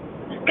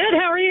 Good,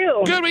 how are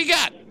you? Good, what you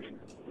got?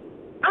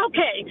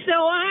 Okay, so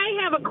I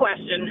have a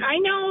question. I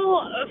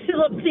know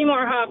Philip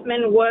Seymour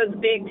Hoffman was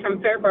big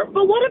from Fairport,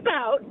 but what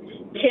about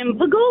Tim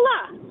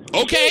Pagula?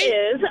 Okay. He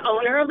is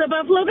owner of the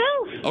Buffalo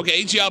Bills.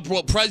 Okay,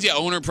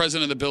 owner,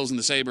 president of the Bills and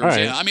the Sabres.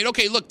 Right. Yeah, I mean,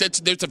 okay, look,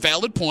 that's a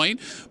valid point,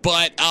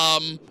 but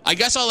I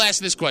guess I'll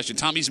ask this question.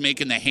 Tommy's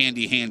making the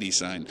handy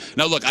sign.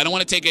 Now, look, I don't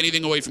want to take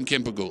anything away from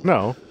Kim Pagula.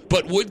 No.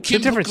 But would Kim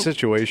it's a different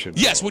situation.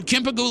 Yes, would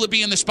Kim Pagula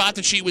be in the spot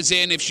that she was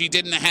in if she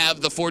didn't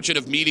have the fortune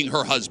of meeting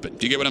her husband?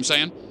 Do you get what I'm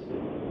saying?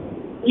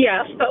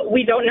 Yes, but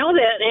we don't know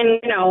that, and,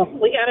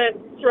 we got to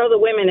throw the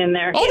women in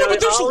there. Oh, no,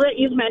 but all that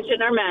you've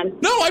mentioned are men.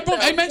 No,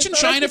 I mentioned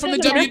China from the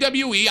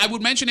WWE. I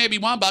would mention Abby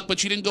Wambach, but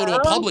she didn't go to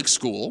a public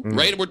school,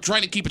 right? We're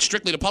trying to keep it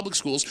strictly to public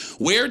schools.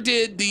 Where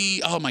did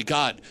oh, my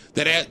God,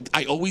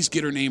 I always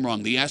get her name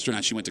wrong. The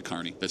astronaut, she went to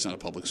Carney. That's not a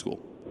public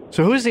school.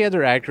 So who's the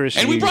other actress?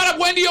 And we brought up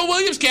Wendy O.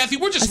 Williams, Kathy.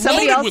 We're just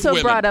Somebody loaded with women.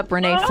 also brought up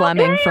Renee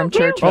Fleming from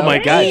Churchville. Oh, my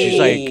God.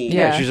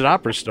 She's she's an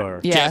opera star.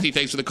 Yeah. Kathy,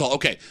 thanks for the call.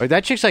 Okay. Like,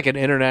 that chick's like an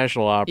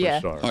international opera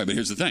star. All right, but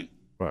here's the thing.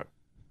 What?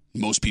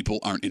 Most people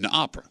aren't into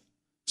opera.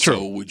 True.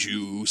 So would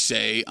you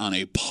say on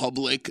a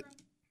public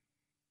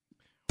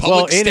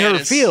in status, her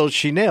field,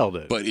 she nailed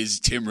it. But is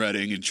Tim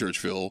Redding in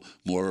Churchville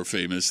more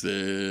famous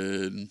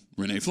than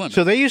Renee Fleming?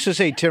 So they used to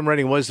say Tim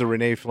Redding was the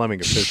Renee Fleming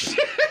official.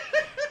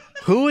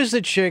 Who is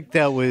the chick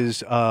that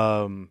was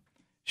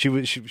she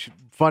was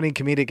funny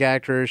comedic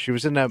actress? She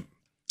was in that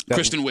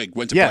Kristen Wiig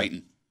went to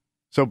Brighton.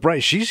 So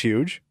she's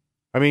huge.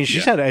 I mean,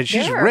 she's there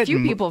are a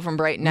few people from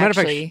Brighton,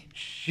 actually. Fact,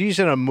 she's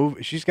in a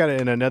movie. She's got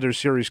in another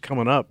series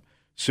coming up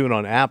soon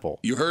on Apple.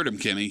 You heard him,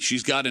 Kimmy.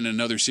 She's got in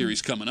another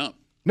series coming up.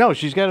 No,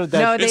 she's got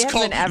that. No, they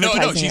haven't been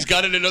advertising she's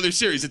got in another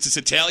series. It's this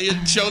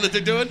Italian show that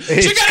they're doing.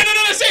 She got in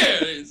another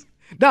series.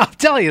 No, I'm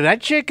telling you,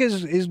 that chick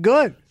is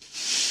good.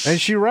 And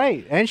she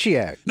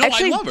acts. No,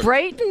 actually, I love her.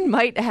 Brighton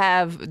might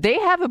have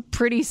a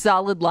pretty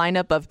solid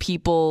lineup of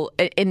people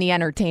in the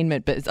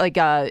entertainment business, like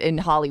in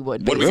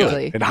Hollywood, basically. What do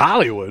we got? In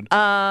Hollywood.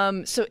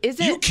 So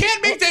is it? You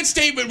can't make that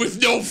statement with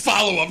no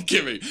follow-up,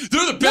 Kimmy.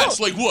 They're the best.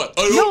 No. Like what?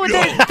 I don't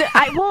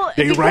know.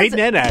 They're right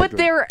in that but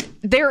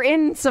they're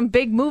in some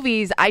big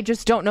movies. I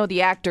just don't know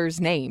the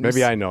actors' names.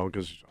 Maybe I know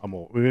because I'm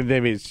old.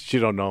 Maybe she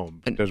don't know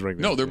them. It doesn't ring.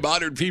 No, they're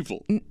modern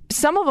people.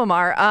 Some of them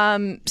are.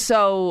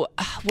 So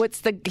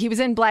he was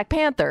in Black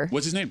Panther.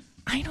 What's his name?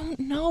 I don't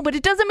know, but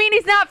it doesn't mean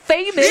he's not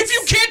famous. If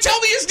you can't tell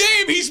me his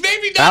name, he's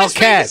maybe not Al as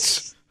Katz.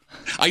 famous.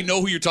 I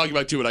know who you're talking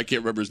about, too, and I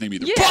can't remember his name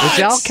either. Yeah. It's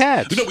Al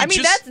Katz. No,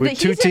 with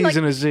two T's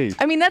and a Z.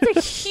 I mean, that's a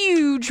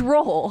huge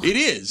role. It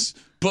is,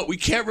 but we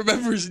can't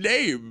remember his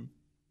name.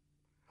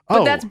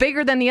 But that's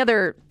bigger than the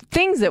other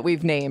things that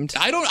we've named.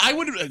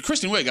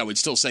 Kristen Wiig, I would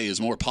still say,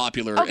 is more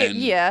popular. Okay,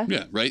 yeah,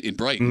 right, in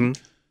Brighton.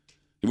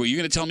 Were you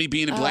going to tell me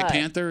being in Black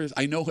Panther?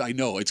 I know.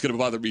 It's going to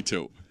bother me,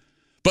 too.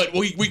 But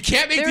we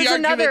can't make the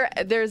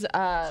argument.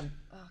 Oh,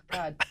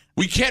 God.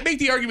 We can't make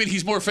the argument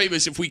he's more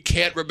famous if we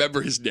can't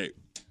remember his name.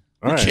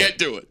 All right. Can't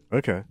do it.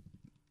 Okay.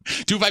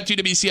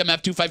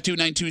 252-WCMF,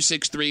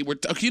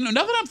 252-9263.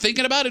 Now that I'm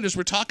thinking about it, is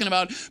we're talking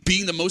about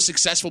being the most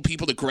successful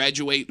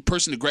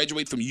person to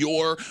graduate from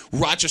your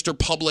Rochester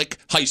public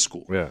high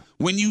school. Yeah.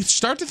 When you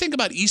start to think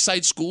about East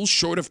Side schools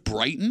short of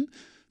Brighton,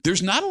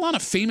 there's not a lot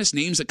of famous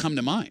names that come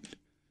to mind.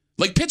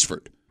 Like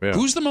Pittsford. Yeah.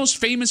 Who's the most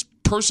famous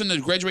person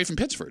to graduate from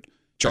Pittsford?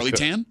 Charlie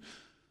Tan?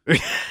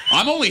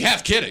 I'm only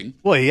half kidding.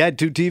 Well, he had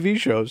 2 TV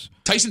shows.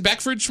 Tyson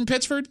Beckford's from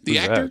Pittsford, the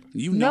actor. That?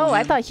 You know him.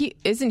 I thought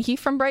isn't he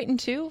from Brighton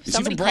too?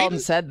 Somebody called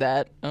and said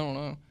that. I don't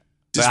know.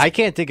 But I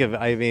can't think of.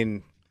 I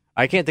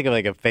can't think of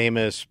like a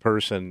famous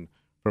person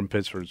from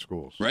Pittsford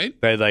schools, right?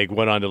 That like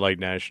went on to like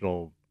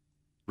national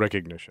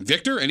recognition.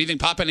 Victor? Anything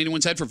pop in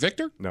anyone's head for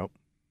Victor? No.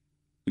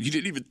 You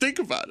didn't even think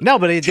about it. No,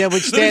 but it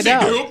would stand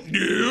out.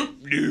 Nope.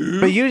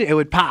 But it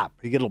would pop.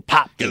 You get a little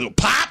pop. Get a little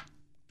pop.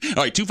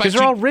 All right, 252. Because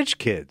they're all rich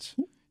kids.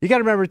 You got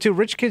to remember too,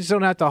 rich kids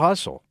don't have to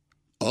hustle.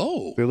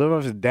 Oh. They live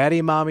off of daddy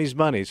and mommy's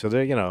money, so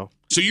they're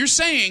So you're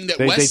saying that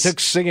they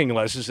took singing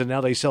lessons and now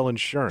they sell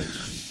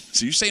insurance.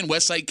 So you're saying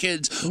West Side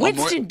Kids?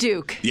 Winston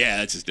Duke. Yeah,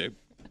 that's his name.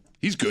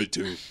 He's good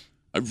too.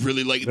 I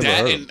really like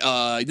that.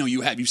 And no,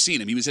 you've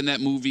seen him. He was in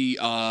that movie.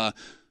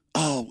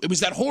 It was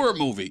that horror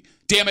movie.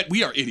 Damn it,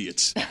 we are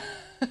idiots.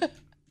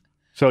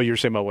 So you're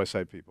saying about West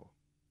Side people?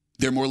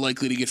 They're more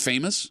likely to get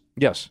famous?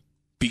 Yes.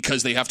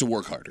 Because they have to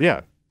work harder.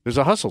 Yeah. There's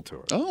a hustle to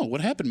it. Oh,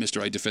 what happened,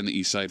 Mr. I defend the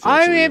East Side?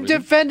 I am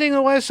defending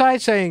the West Side,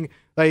 saying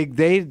like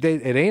they it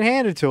ain't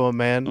handed to them,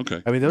 man.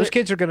 Okay. I mean, those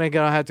kids are gonna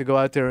have to go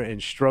out there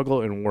and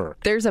struggle and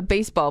work. There's a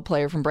baseball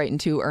player from Brighton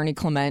too, Ernie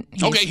Clement.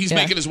 He's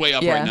making his way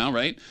up right now,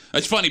 right?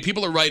 It's funny.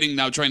 People are writing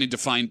now trying to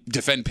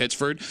defend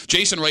Pittsford.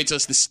 Jason writes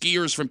us the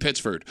skiers from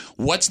Pittsford.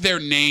 What's their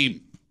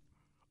name?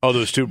 Oh,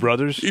 those 2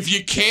 brothers? If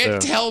you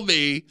can't tell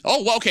me...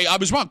 Oh, well, okay, I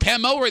was wrong.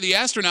 Pam Melroy, the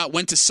astronaut,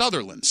 went to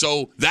Sutherland.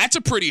 So that's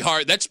a pretty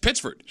hard... That's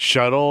Pittsford.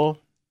 Shuttle?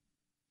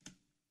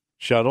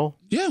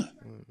 Yeah.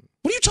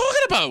 What are you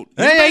talking about?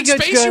 Hey,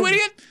 space, you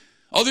idiot?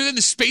 Other than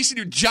the space in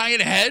your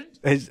giant head?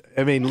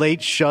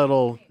 Late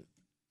shuttle...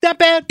 Not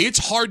bad.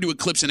 It's hard to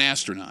eclipse an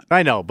astronaut.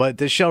 I know, but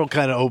the shuttle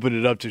kind of opened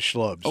it up to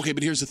schlubs. Okay,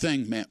 but here's the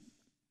thing, man.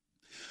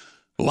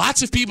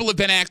 Lots of people have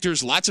been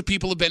actors. Lots of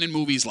people have been in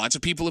movies. Lots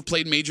of people have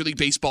played Major League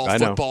Baseball,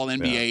 football,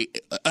 NBA.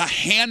 Yeah. A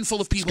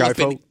handful of people have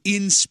been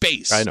in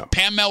space. I know.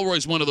 Pam Melroy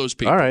is one of those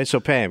people. All right, so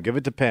Pam. Give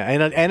it to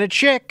Pam. And a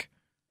chick.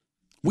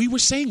 We were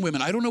saying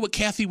women. I don't know what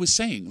Kathy was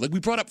saying. Like, we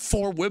brought up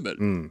 4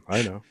 women.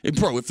 I know. And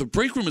bro, if the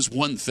break room is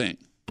one thing.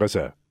 What's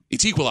that?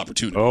 It's equal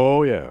opportunity.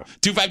 Oh, yeah.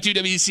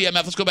 252 WCMF.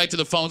 Let's go back to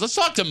the phones. Let's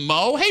talk to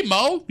Mo. Hey,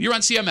 Mo. You're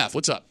on CMF.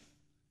 What's up?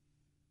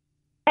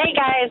 Hey,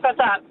 guys. What's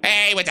up?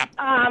 Hey, what's up?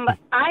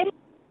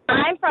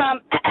 I'm from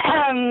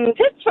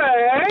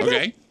Pittsburgh.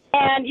 Okay.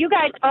 And you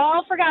guys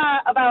all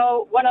forgot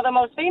about one of the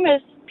most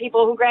famous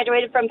people who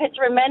graduated from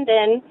Pittsburgh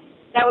Mendon.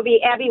 That would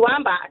be Abby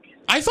Wambach.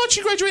 I thought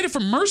she graduated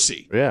from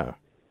Mercy. Yeah.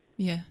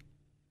 Yeah.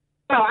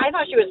 No, I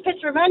thought she was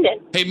Pittsburgh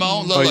Mendon. Hey,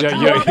 Mo.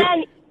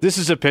 This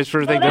is a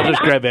Pittsburgh thing. They'll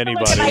just grab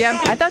anybody. Yeah,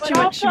 I thought she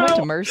went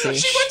to Mercy.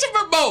 She went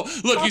to Mo.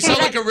 Look, you sound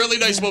like a really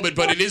nice woman,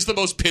 but it is the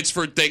most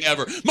Pittsburgh thing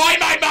ever. Mine.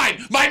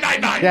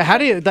 Yeah, how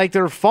do you, like,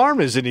 their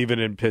farm isn't even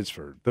in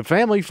Pittsburgh. The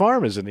family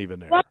farm isn't even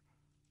there. Well,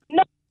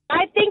 no,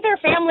 I think their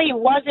family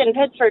was in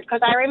Pittsburgh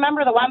because I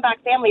remember the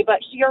Wambach family, but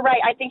you're right.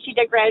 I think she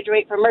did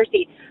graduate from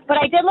Mercy. But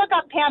I did look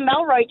up Pam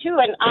Melroy, too,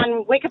 and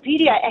on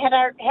Wikipedia, it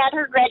had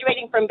her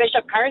graduating from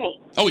Bishop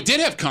Kearney. Oh, it did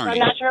have Kearney. So I'm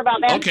not sure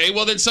about that. Okay,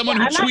 well, then someone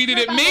who tweeted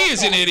at me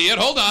is an idiot.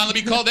 Hold on, let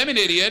me call them an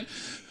idiot.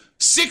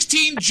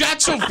 16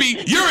 Jatso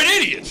feet, you're an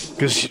idiot.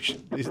 Because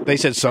they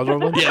said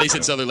Sutherland? Yeah, they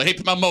said Sutherland. Hey,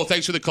 Mo,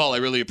 thanks for the call. I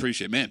really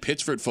appreciate it. Man,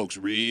 Pittsburgh folks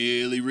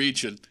really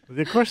reaching.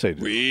 Of course they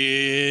do.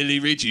 Really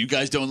reaching. You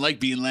guys don't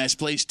like being last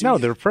place, do you? No,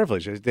 they're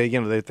privileged. They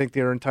think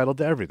they're entitled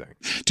to everything.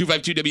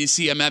 252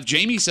 WCMF.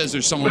 Jamie says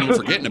there's someone we're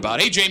forgetting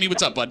about. Hey, Jamie,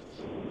 what's up, bud?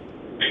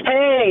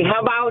 Hey,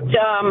 how about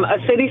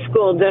a city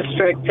school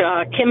district?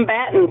 Kim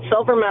Batten,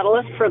 silver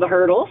medalist for the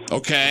hurdles.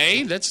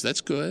 Okay,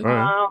 that's good.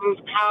 Right.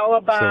 How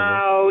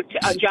about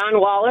John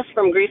Wallace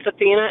from Greece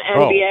Athena,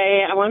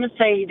 NBA? I want to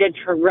say he did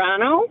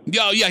Toronto.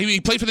 Yeah, he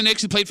played for the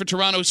Knicks. He played for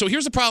Toronto. So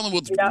here's the problem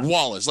with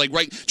Wallace.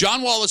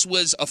 John Wallace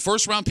was a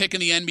first-round pick in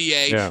the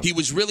NBA. Yeah. He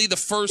was really the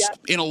first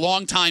in a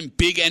long time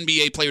big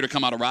NBA player to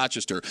come out of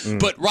Rochester.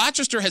 But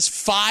Rochester has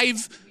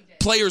 5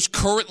 players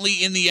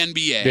currently in the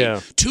NBA.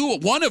 Yeah.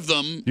 One of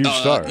them, huge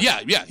star.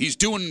 Yeah, he's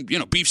doing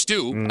beef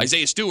stew.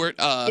 Isaiah Stewart.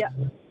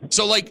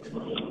 So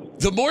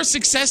the more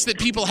success that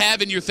people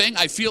have in your thing,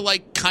 I feel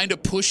like kind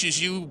of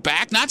pushes you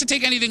back. Not to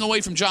take anything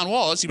away from John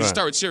Wallace, he was a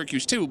star at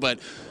Syracuse too. But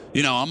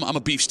I'm a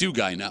beef stew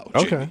guy now.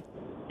 Okay.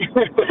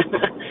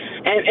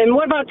 And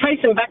what about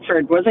Tyson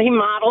Beckford? Was he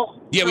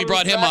model? Yeah, we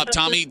brought him up.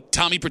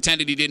 Tommy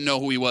pretended he didn't know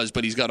who he was,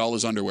 but he's got all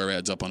his underwear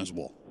ads up on his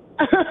wall.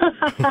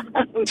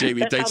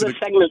 Jamie, that's thanks how the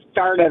segment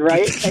started,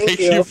 right? Thank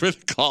you for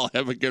the call.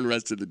 Have a good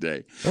rest of the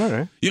day. All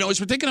right. As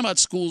we're thinking about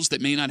schools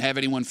that may not have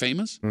anyone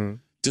famous,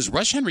 does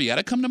Rush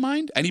Henrietta come to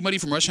mind? Anybody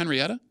from Rush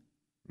Henrietta?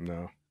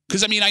 No.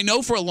 Because, I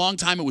know for a long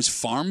time it was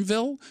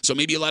Farmville, so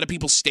maybe a lot of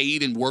people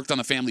stayed and worked on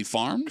the family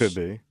farms. Could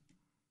be.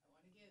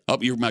 Oh,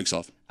 your mic's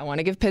off. I want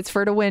to give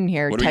Pittsford a win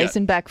here.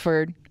 Tyson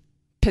Beckford,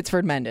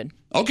 Pittsford Mendon.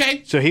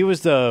 Okay. So he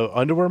was the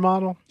underwear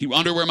model?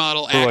 Underwear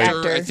model,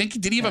 actor. I think,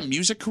 did he have a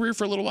music career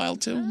for a little while,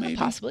 too, maybe?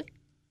 Possibly.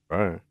 All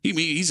right.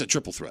 He's a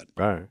triple threat.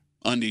 All right.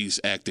 Undies,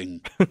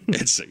 acting,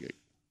 and singing.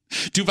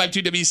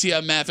 252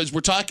 WCMF, as we're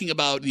talking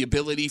about the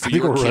ability for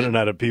your kid. We're running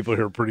out of people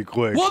here pretty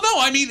quick. Well,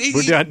 no,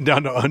 we're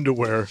down to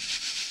underwear.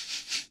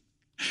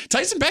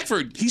 Tyson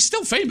Beckford, he's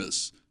still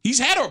famous. He's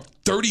had a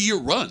 30-year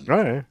run.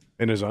 Right.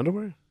 In his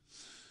underwear?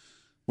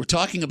 We're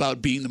talking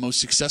about being the most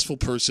successful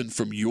person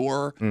from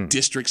your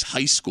district's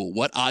high school.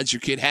 What odds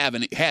your kid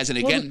has, and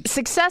again,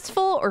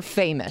 successful or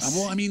famous?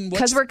 Well, I mean,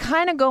 because we're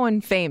kind of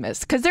going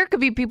famous. Because there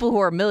could be people who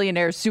are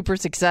millionaires, super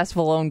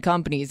successful, own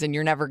companies, and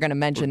you're never going to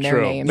mention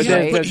their names.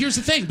 Yeah, but here's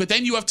the thing. But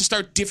then you have to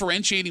start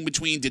differentiating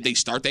between: did they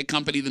start that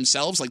company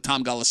themselves, like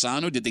Tom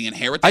Golisano? Did they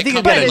inherit that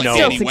company, like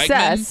Danny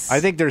Wegman?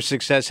 I think their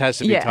success has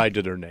to be tied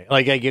to their name.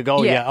 Like you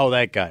go,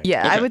 that guy.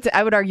 Yeah, okay.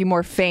 I would argue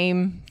more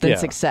fame than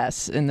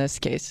success in this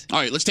case. All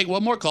right, let's take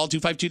one more call.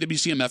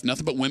 252-WCMF.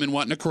 Nothing but women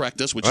wanting to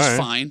correct us, which is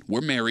fine. We're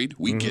married.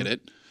 We get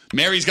it.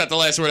 Mary's got the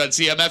last word on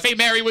CMF. Hey,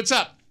 Mary, what's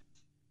up?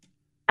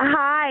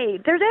 Hi.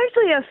 There's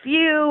actually a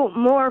few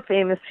more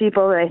famous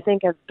people that I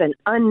think have been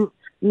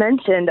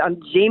unmentioned.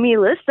 Jamie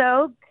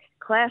Lissow,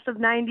 class of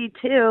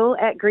 92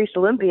 at Greece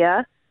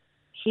Olympia.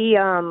 He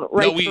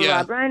writes for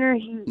Rob Reiner.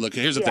 Look,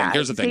 here's the thing.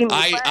 Here's the thing.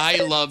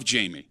 I love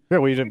Jamie. Yeah,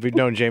 we've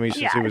known Jamie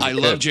since he was a kid. I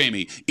love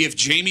Jamie. If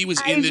Jamie was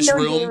in this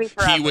room,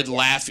 he would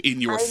laugh in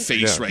your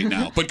face right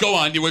now. But go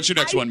on. What's your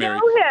next one, Mary?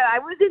 I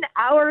was in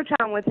Our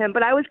Town with him,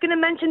 but I was going to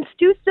mention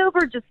Stu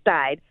Silver just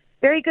died.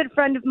 Very good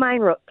friend of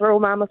mine, wrote Throw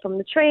Mama from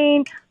the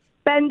Train.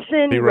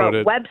 Benson, he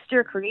wrote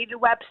Webster, created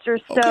Webster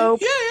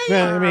Soap.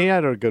 Yeah, I mean, he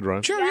had a good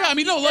run. Sure, yeah. I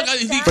mean, no, look.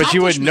 But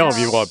you wouldn't know if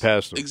you walked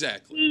past him.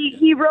 Exactly.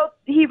 He wrote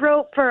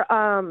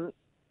for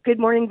Good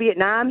Morning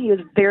Vietnam. He was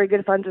very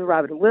good friends with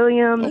Robin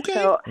Williams. Okay.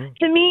 So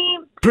to me,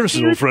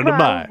 personal friend of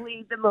mine.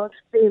 Probably the most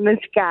famous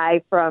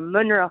guy from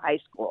Monroe High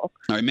School.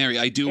 All right, Mary,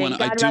 I do want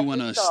to.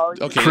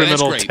 Okay,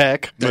 Criminal that's great.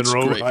 Tech, That's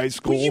Monroe great. High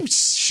School. Will you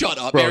shut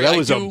up, Bro, Mary? that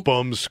was a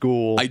bum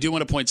school. I do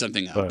want to point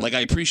something out. Like,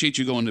 I appreciate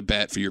you going to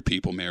bat for your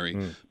people, Mary.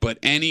 But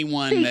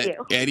anyone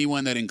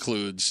that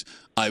includes,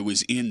 I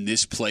was in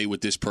this play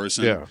with this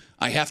person,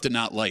 I have to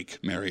not like,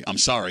 Mary. I'm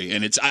sorry.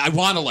 And I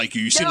want to like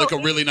you. You seem like a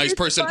really nice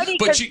person.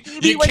 But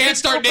you can't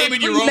start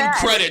naming your own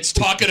credits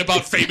talking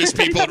about famous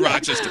people in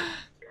Rochester.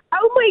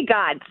 Oh, my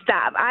God,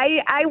 stop.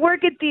 I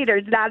work at theater.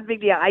 It's not a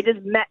big deal. I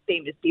just met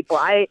famous people.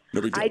 I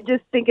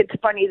just think it's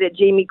funny that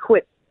Jamie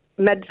quit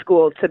med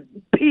school to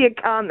be a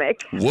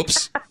comic.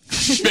 Whoops.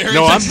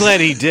 No, I'm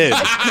glad he did.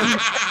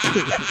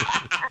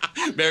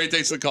 Mary,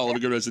 thanks for the call. Have a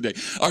good rest of the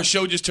day. Our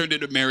show just turned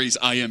into Mary's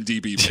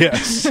IMDb.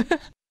 Yes.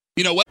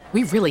 You know what?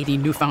 We really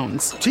need new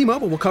phones.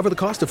 T-Mobile will cover the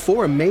cost of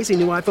 4 amazing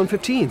new iPhone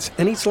 15s,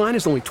 and each line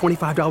is only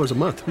 $25 a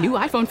month. New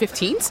iPhone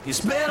 15s?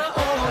 It's better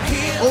over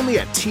here. Only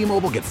at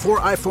T-Mobile, get 4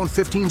 iPhone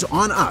 15s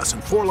on us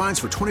and 4 lines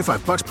for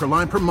 $25 per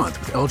line per month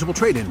with eligible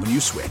trade-in when you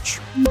switch.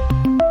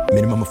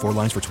 Minimum of 4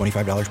 lines for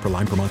 $25 per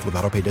line per month with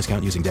autopay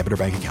discount using debit or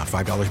bank account.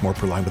 $5 more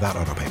per line without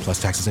autopay,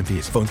 plus taxes and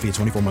fees. Phone fee at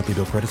 24 monthly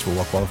bill credits for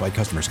well-qualified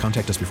customers.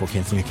 Contact us before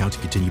canceling account to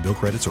continue bill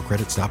credits or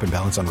credit stop and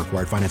balance on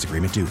required finance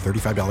agreement due.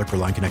 $35 per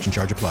line connection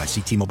charge applies.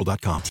 See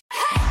T-Mobile.com.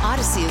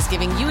 Odyssey is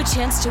giving you a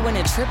chance to win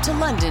a trip to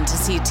London to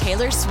see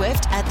Taylor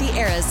Swift at the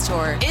Eras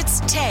Tour. It's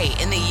Tay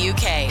in the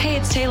UK. Hey,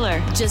 it's Taylor.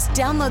 Just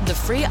download the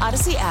free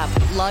Odyssey app,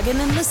 log in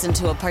and listen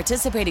to a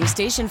participating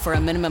station for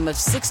a minimum of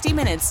 60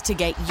 minutes to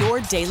get your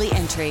daily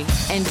entry.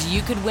 And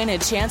you could win a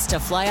chance to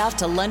fly off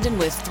to London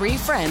with 3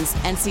 friends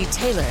and see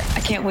Taylor.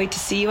 I can't wait to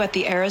see you at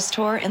the Eras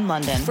Tour in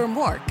London. For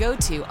more, go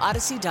to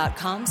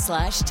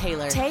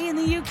odyssey.com/Taylor. Tay in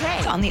the UK.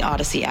 It's on the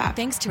Odyssey app.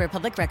 Thanks to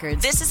Republic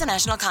Records. This is a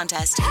national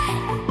contest.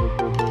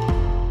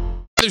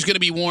 There's going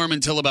to be warm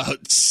until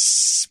about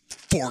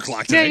 4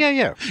 o'clock tonight.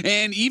 Yeah.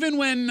 And even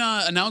when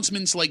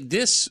announcements like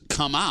this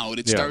come out,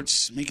 it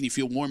starts making you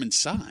feel warm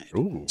inside.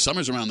 Ooh.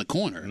 Summer's around the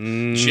corner.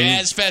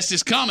 Jazz Fest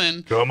is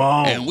coming. Come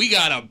on. And we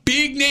got a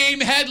big-name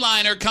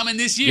headliner coming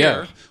this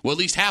year. Yeah. Well, at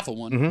least half of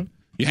one. Mm-hmm.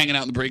 You're hanging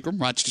out in the break room.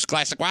 Rochester's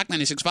Classic Rock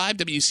 96.5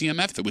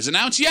 WCMF. It was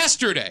announced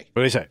yesterday.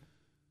 What do they say?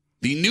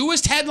 The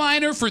newest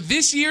headliner for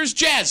this year's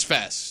Jazz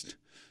Fest,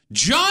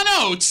 John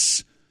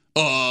Oates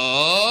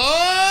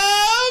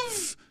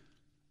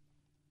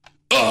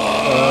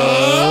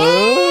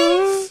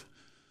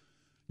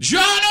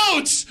John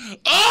Oates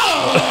of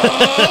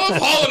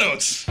Hall &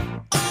 Oates.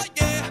 Oh,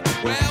 yeah.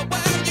 Well,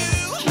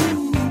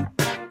 you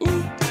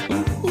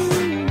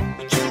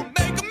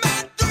make my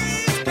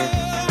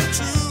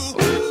dreams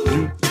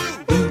come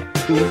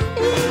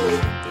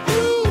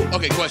true.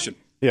 Okay, question.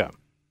 Yeah.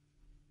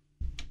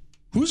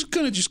 Who's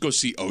going to just go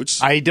see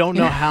Oates? I don't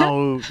know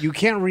how. You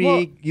can't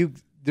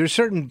there's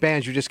certain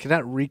bands you just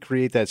cannot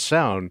recreate that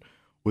sound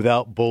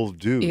without both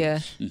dudes. Yeah.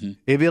 Mm-hmm.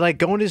 It'd be like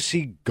going to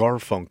see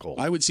Garfunkel.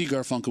 I would see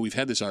Garfunkel. We've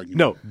had this argument.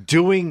 No,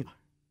 doing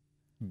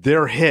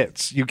their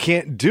hits. You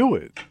can't do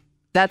it.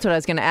 That's what I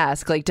was going to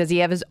ask. Like, does he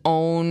have his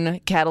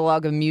own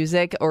catalog of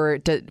music, or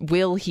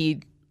will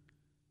he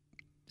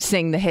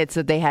sing the hits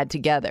that they had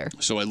together?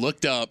 So I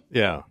looked up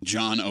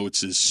John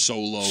Oates'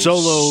 solo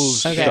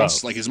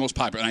stuff. like his most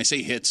popular. And I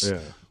say hits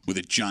with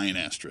a giant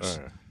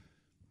asterisk.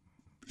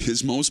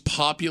 His most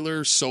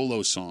popular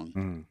solo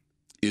song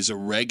is a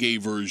reggae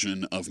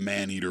version of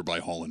Man Eater by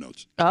Hall &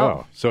 Oates.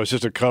 Oh. So it's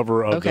just a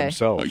cover of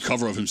themselves. A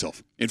cover of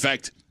himself. In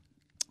fact,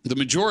 the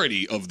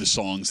majority of the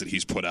songs that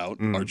he's put out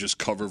are just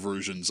cover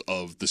versions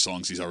of the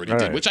songs he's already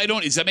did. Which I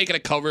don't. Is that making a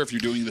cover if you're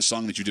doing the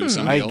song that you do with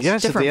somebody else? I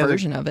guess different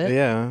version of it.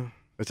 Yeah,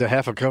 it's a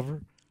half a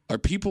cover. Are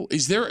people?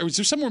 Is there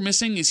somewhere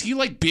missing? Is he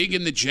like big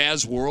in the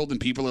jazz world and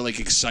people are like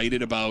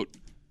excited about?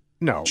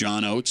 No.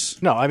 John Oates?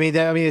 No, I mean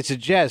it's a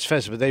jazz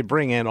festival. They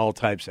bring in all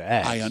types of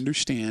acts. I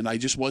understand. I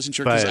just wasn't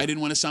sure because I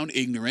didn't want to sound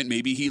ignorant.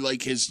 Maybe he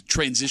like has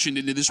transitioned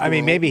into this world. I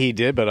mean, maybe he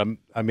did, but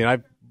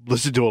I've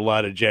listened to a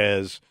lot of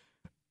jazz.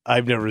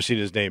 I've never seen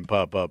his name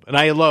pop up. And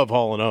I love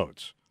Hall &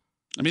 Oates.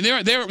 I mean, they're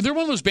one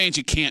of those bands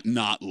you can't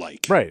not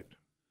like. Right.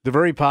 They're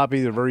very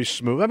poppy. They're very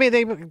smooth. I mean,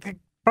 they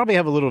probably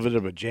have a little bit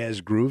of a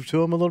jazz groove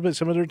to them, a little bit,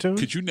 some of their tunes.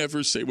 Could you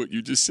never say what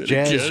you just said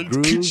jazz again?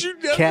 Groove, Could you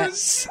never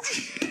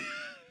say...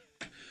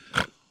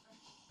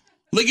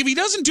 Like, if he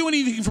doesn't do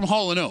anything from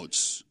Hall &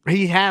 Oates.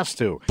 He has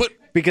to. But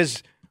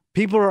because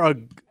the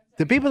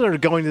people that are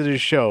going to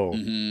this show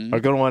are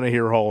going to want to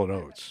hear Hall &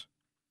 Oates.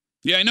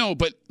 Yeah, I know,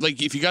 but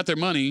like if you got their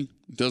money,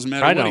 it doesn't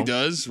matter what he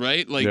does,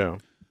 right? Like,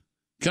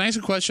 Can I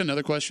ask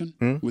another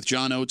question? With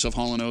John Oates of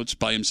Hall & Oates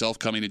by himself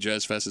coming to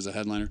Jazz Fest as a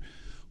headliner,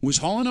 was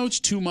Hall &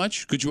 Oates too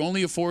much? Could you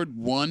only afford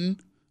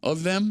one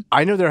of them?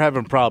 I know they're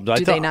having problems.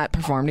 Do they not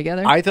perform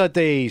together? I thought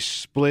they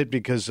split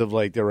because of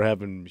like they were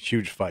having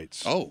huge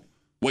fights. Oh.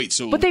 Wait,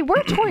 so... But they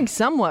were touring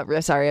somewhat...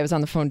 Sorry, I was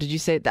on the phone. Did you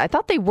say... I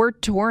thought they were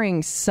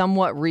touring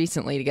somewhat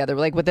recently together,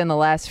 like within the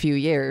last few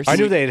years. I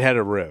knew they had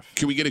a riff.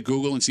 Can we get a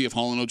Google and see if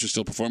Hall & Oates are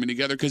still performing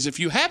together? Because if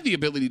you have the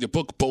ability to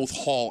book both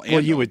Hall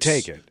and you Oates, would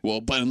take it. Well,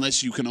 but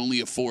unless you can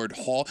only afford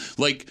Hall...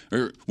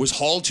 or was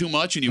Hall too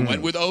much and you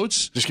went with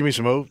Oates? Just give me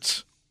some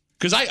Oates.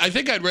 Because I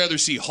think I'd rather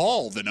see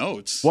Hall than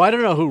Oates. Well, I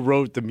don't know who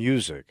wrote the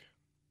music.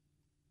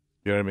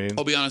 You know what I mean?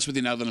 I'll be honest with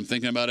you, now that I'm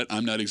thinking about it,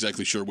 I'm not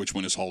exactly sure which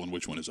one is Hall and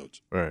which one is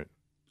Oates. Right.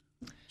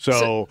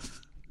 So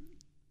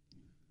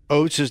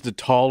Oates is the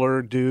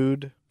taller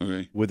dude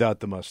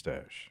without the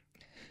mustache.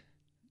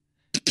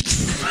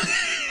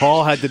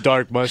 Hall had the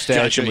dark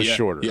mustache and was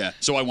shorter. Yeah,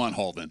 so I want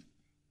Hall then.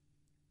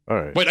 All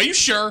right. Wait, are you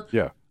sure?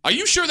 Yeah. Are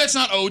you sure that's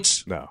not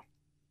Oates? No,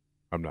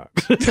 I'm not.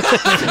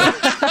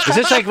 Is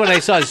this like when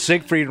I saw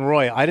Siegfried and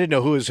Roy? I didn't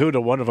know who was who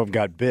till one of them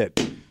got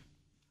bit.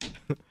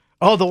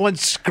 Oh, the one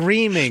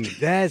screaming.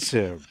 That's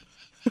him.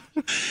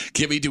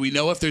 Kimmy, do we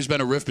know if there's been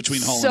a rift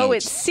between Hall and So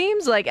Oates? it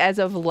seems like as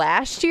of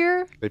last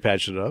year, they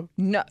patched it up.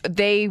 No,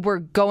 they were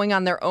going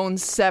on their own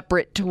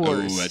separate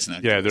tours. Oh, that's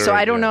not good. So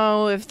I don't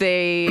know if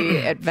they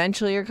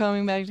eventually are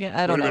coming back again.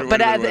 I don't know. But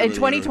in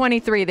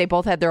 2023, they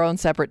both had their own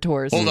separate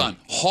tours. Hold on.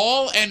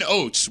 Hall and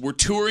Oates were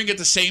touring at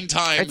the same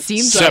time. It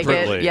seems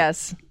separately. Like it,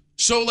 yes.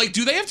 So, like,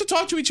 do they have to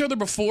talk to each other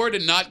before to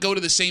not go to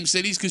the same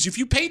cities? Because if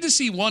you paid to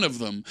see one of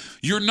them,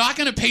 you're not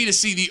going to pay to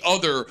see the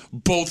other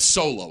both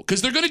solo.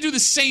 Because they're going to do the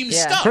same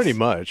stuff. Pretty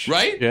much.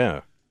 Right?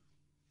 Yeah.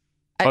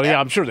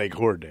 I'm sure they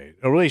coordinate.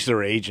 Or at least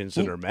their agents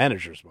and their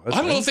managers must.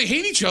 I don't know if they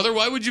hate each other.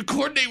 Why would you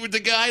coordinate with the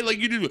guy like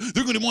you do?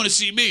 They're going to want to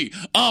see me.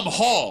 I'm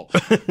Hall,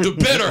 the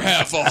better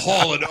half of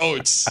Hall and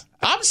Oates.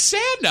 I'm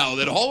sad now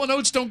that Hall and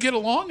Oates don't get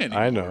along anymore.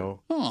 I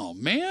know. Oh,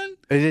 man.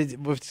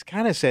 What's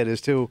kind of sad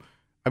is, too,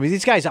 I mean,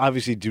 these guys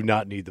obviously do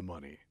not need the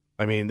money.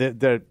 I mean,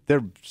 they're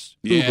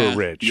uber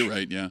rich. You're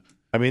right, yeah.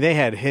 I mean, they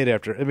had hit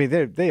after. I mean,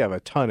 they have a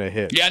ton of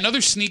hits. Yeah,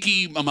 another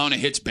sneaky amount of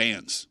hits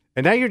bands.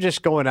 And now you're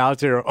just going out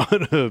there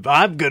on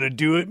I'm going to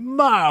do it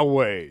my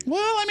way.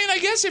 Well, I mean, I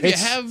guess if you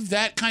have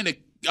that kind of.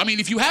 I mean,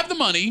 if you have the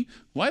money,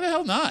 why the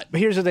hell not? But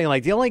here's the thing.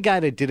 Like, the only guy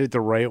that did it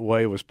the right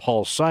way was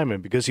Paul Simon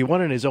because he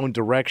went in his own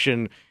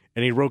direction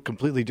and he wrote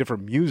completely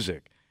different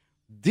music.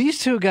 These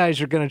two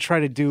guys are going to try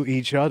to do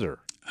each other.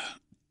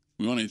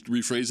 We want to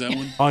rephrase that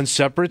one? On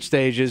separate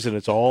stages, and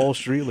it's all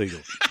street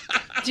legal.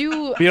 You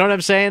know what I'm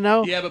saying,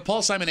 though? Yeah, but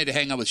Paul Simon had to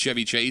hang out with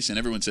Chevy Chase, and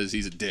everyone says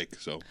he's a dick.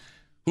 So,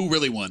 who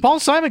really won? Paul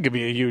Simon could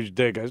be a huge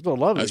dick. I still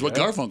love it. That's what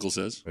Garfunkel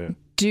says. Yeah.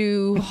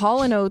 Do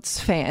Hall and Oates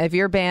fan? If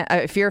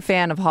you're a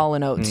fan of Hall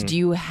and Oates, do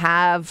you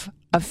have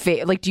a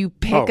like? Do you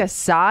pick a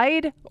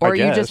side, or are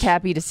you just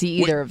happy to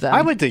see either of them?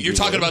 I would think you're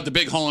talking about the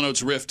big Hall and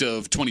Oates rift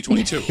of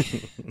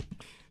 2022.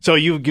 So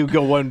you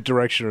go one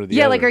direction or the other.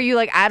 Yeah, like are you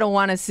like I don't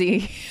want to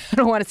see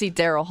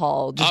Daryl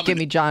Hall. Just give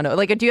me John Oates.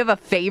 Like, do you have a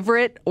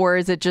favorite, or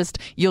is it just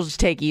you'll just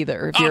take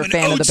either if you're a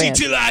fan of the band?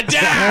 Till I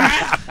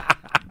die.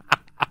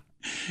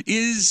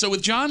 So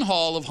with John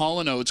Hall of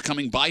Hall & Oates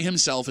coming by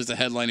himself as the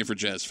headliner for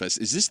Jazz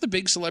Fest, is this the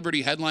big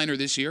celebrity headliner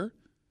this year?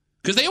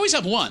 Because they always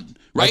have one,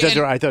 right?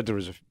 I thought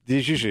there's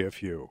usually a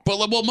few. But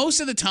well, most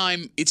of the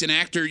time it's an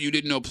actor you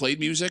didn't know played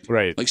music,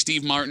 right? Like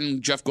Steve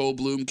Martin, Jeff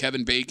Goldblum,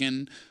 Kevin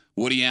Bacon.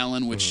 Woody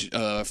Allen, which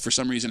for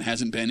some reason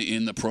hasn't been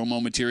in the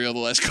promo material the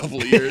last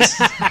couple of years.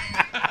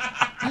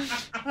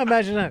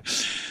 Imagine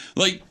that.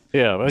 Like,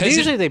 yeah, but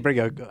usually they bring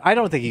I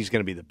don't think he's going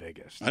to be the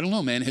biggest. I don't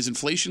know, man. Has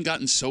inflation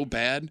gotten so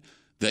bad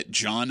that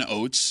John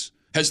Oates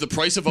has the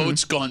price of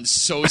oats gone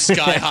so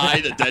sky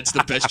high that that's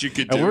the best you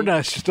could do? And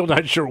we're still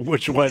not sure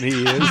which one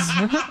he is.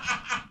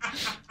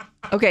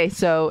 Okay,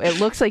 so it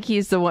looks like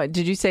he's the one.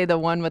 Did you say the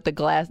one with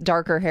the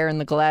darker hair and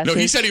the glasses? No,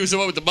 he said he was the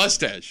one with the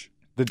mustache.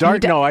 The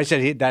dark? No, I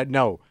said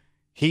no.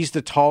 He's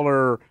the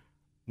taller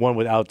one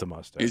without the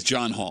mustache. Is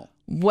John Hall.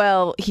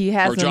 Well, he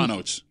has. Or John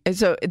Oates.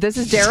 So this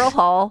is Daryl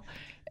Hall,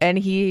 and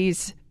he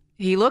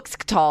looks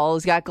tall.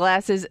 He's got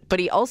glasses, but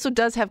he also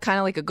does have kind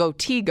of like a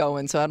goatee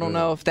going. So I don't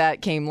know if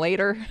that came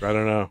later. I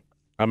don't know.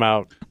 I'm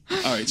out.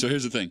 All right, so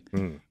here's the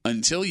thing.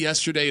 Until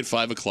yesterday at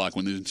 5 o'clock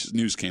when the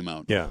news came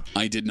out,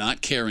 I did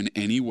not care in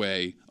any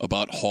way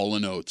about Hall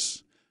 &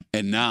 Oates.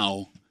 And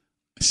now,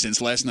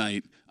 since last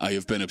night, I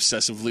have been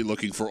obsessively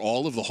looking for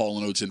all of the Hall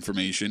 & Oates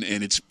information,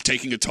 and it's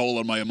taking a toll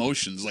on my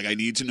emotions. Like, I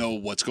need to know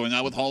what's going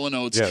on with Hall &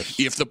 Oates. Yes.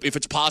 If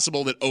it's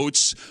possible that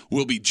Oates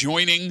will be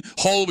joining,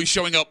 Hall will be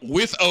showing up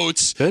with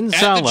Oates at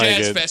the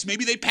Jazz Fest.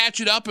 Maybe they patch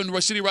it up,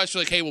 and City Rush are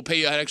like, hey, we'll pay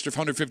you an extra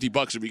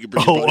 $150 if you can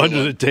bring your buddy under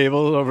along. the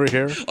table over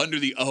here? Under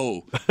the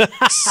O.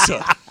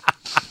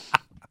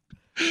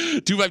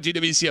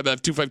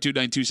 252-WCMF,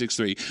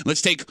 252-9263.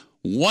 Let's take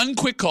one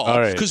quick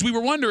call, because we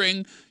were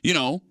wondering,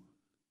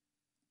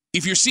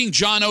 if you're seeing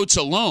John Oates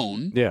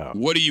alone,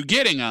 what are you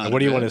getting out of it? What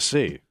do you want to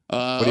see?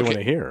 What do you want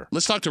to hear?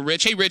 Let's talk to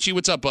Rich. Hey, Richie,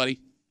 what's up, buddy?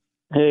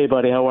 Hey,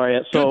 buddy, how are you?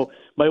 So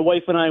my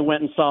wife and I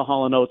went and saw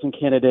Hall & Oates in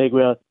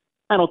Canandaigua,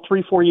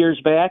 3-4 years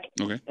back.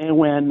 Okay. And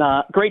when,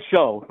 great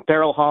show,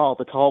 Daryl Hall,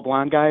 the tall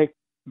blonde guy,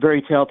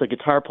 very talented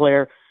guitar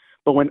player.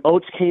 But when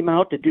Oates came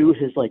out to do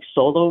his,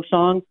 solo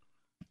song,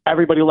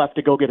 everybody left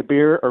to go get a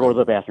beer or go to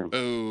the bathroom.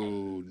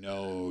 Oh,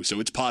 no. So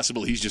it's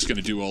possible he's just going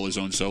to do all his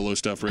own solo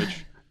stuff,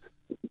 Rich?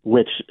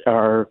 Which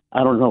are,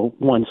 I don't know,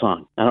 one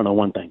song. I don't know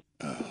one thing.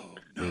 Oh,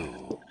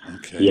 no.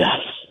 Okay. Yes.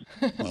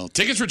 Well,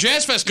 tickets for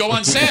Jazz Fest go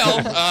on sale.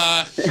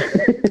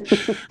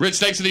 Rich,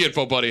 thanks for the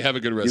info, buddy. Have a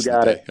good rest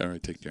of the day. All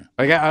right, take care.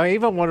 I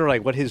even wonder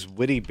what his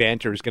witty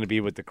banter is going to be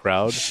with the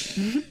crowd.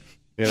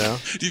 Do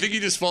you think he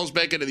just falls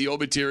back into the old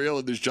material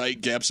and there's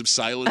giant gaps of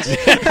silence?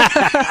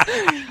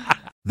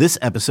 This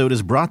episode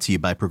is brought to you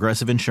by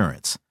Progressive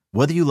Insurance.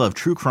 Whether you love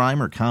true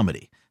crime or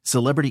comedy,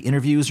 celebrity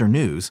interviews or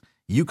news,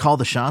 you call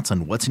the shots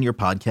on what's in your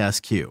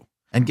podcast queue.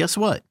 And guess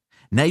what?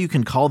 Now you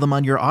can call them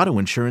on your auto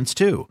insurance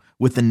too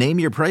with the Name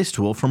Your Price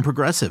tool from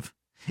Progressive.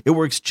 It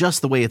works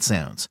just the way it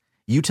sounds.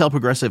 You tell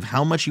Progressive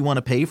how much you want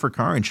to pay for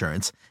car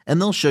insurance, and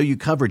they'll show you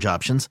coverage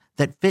options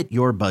that fit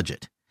your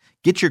budget.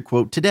 Get your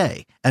quote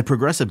today at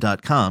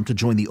Progressive.com to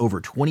join the over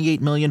 28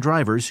 million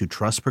drivers who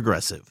trust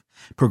Progressive.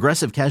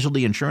 Progressive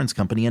Casualty Insurance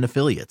Company and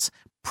Affiliates.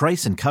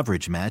 Price and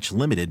coverage match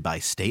limited by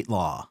state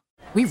law.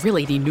 We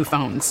really need new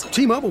phones.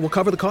 T-Mobile will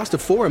cover the cost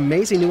of 4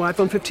 amazing new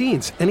iPhone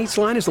 15s, and each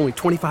line is only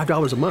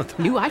 $25 a month.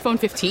 New iPhone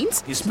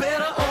 15s? It's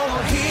better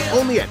over here.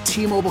 Only at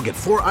T-Mobile, get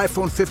 4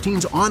 iPhone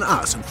 15s on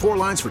us and 4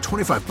 lines for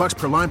 $25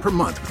 per line per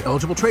month with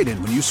eligible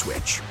trade-in when you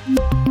switch.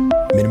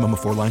 Minimum of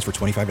 4 lines for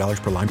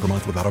 $25 per line per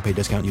month with autopay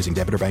discount using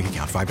debit or bank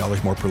account.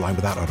 $5 more per line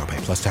without autopay,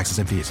 plus taxes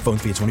and fees. Phone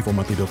fee at 24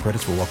 monthly bill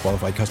credits for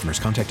well-qualified customers.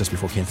 Contact us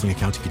before canceling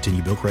account to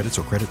continue bill credits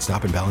or credit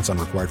stop and balance on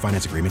required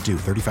finance agreement due.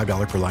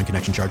 $35 per line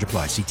connection charge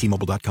applies. See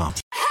T-Mobile.com.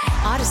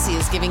 Odyssey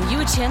is giving you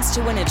a chance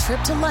to win a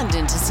trip to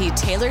London to see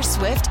Taylor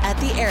Swift at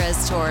the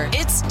Eras Tour.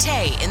 It's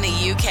Tay in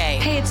the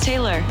UK. Hey, it's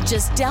Taylor.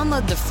 Just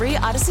download the free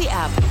Odyssey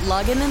app,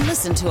 log in and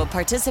listen to a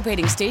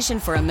participating station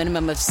for a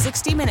minimum of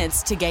 60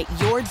 minutes to get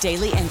your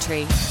daily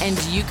entry.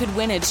 And you could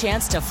win a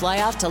chance to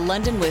fly off to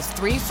London with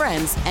 3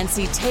 friends and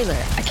see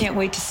Taylor. I can't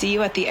wait to see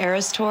you at the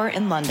Eras Tour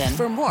in London.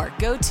 For more,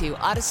 go to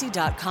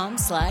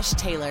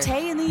odyssey.com/Taylor.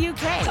 Tay in the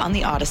UK. It's on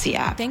the Odyssey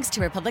app. Thanks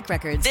to Republic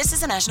Records. This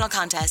is a national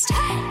contest.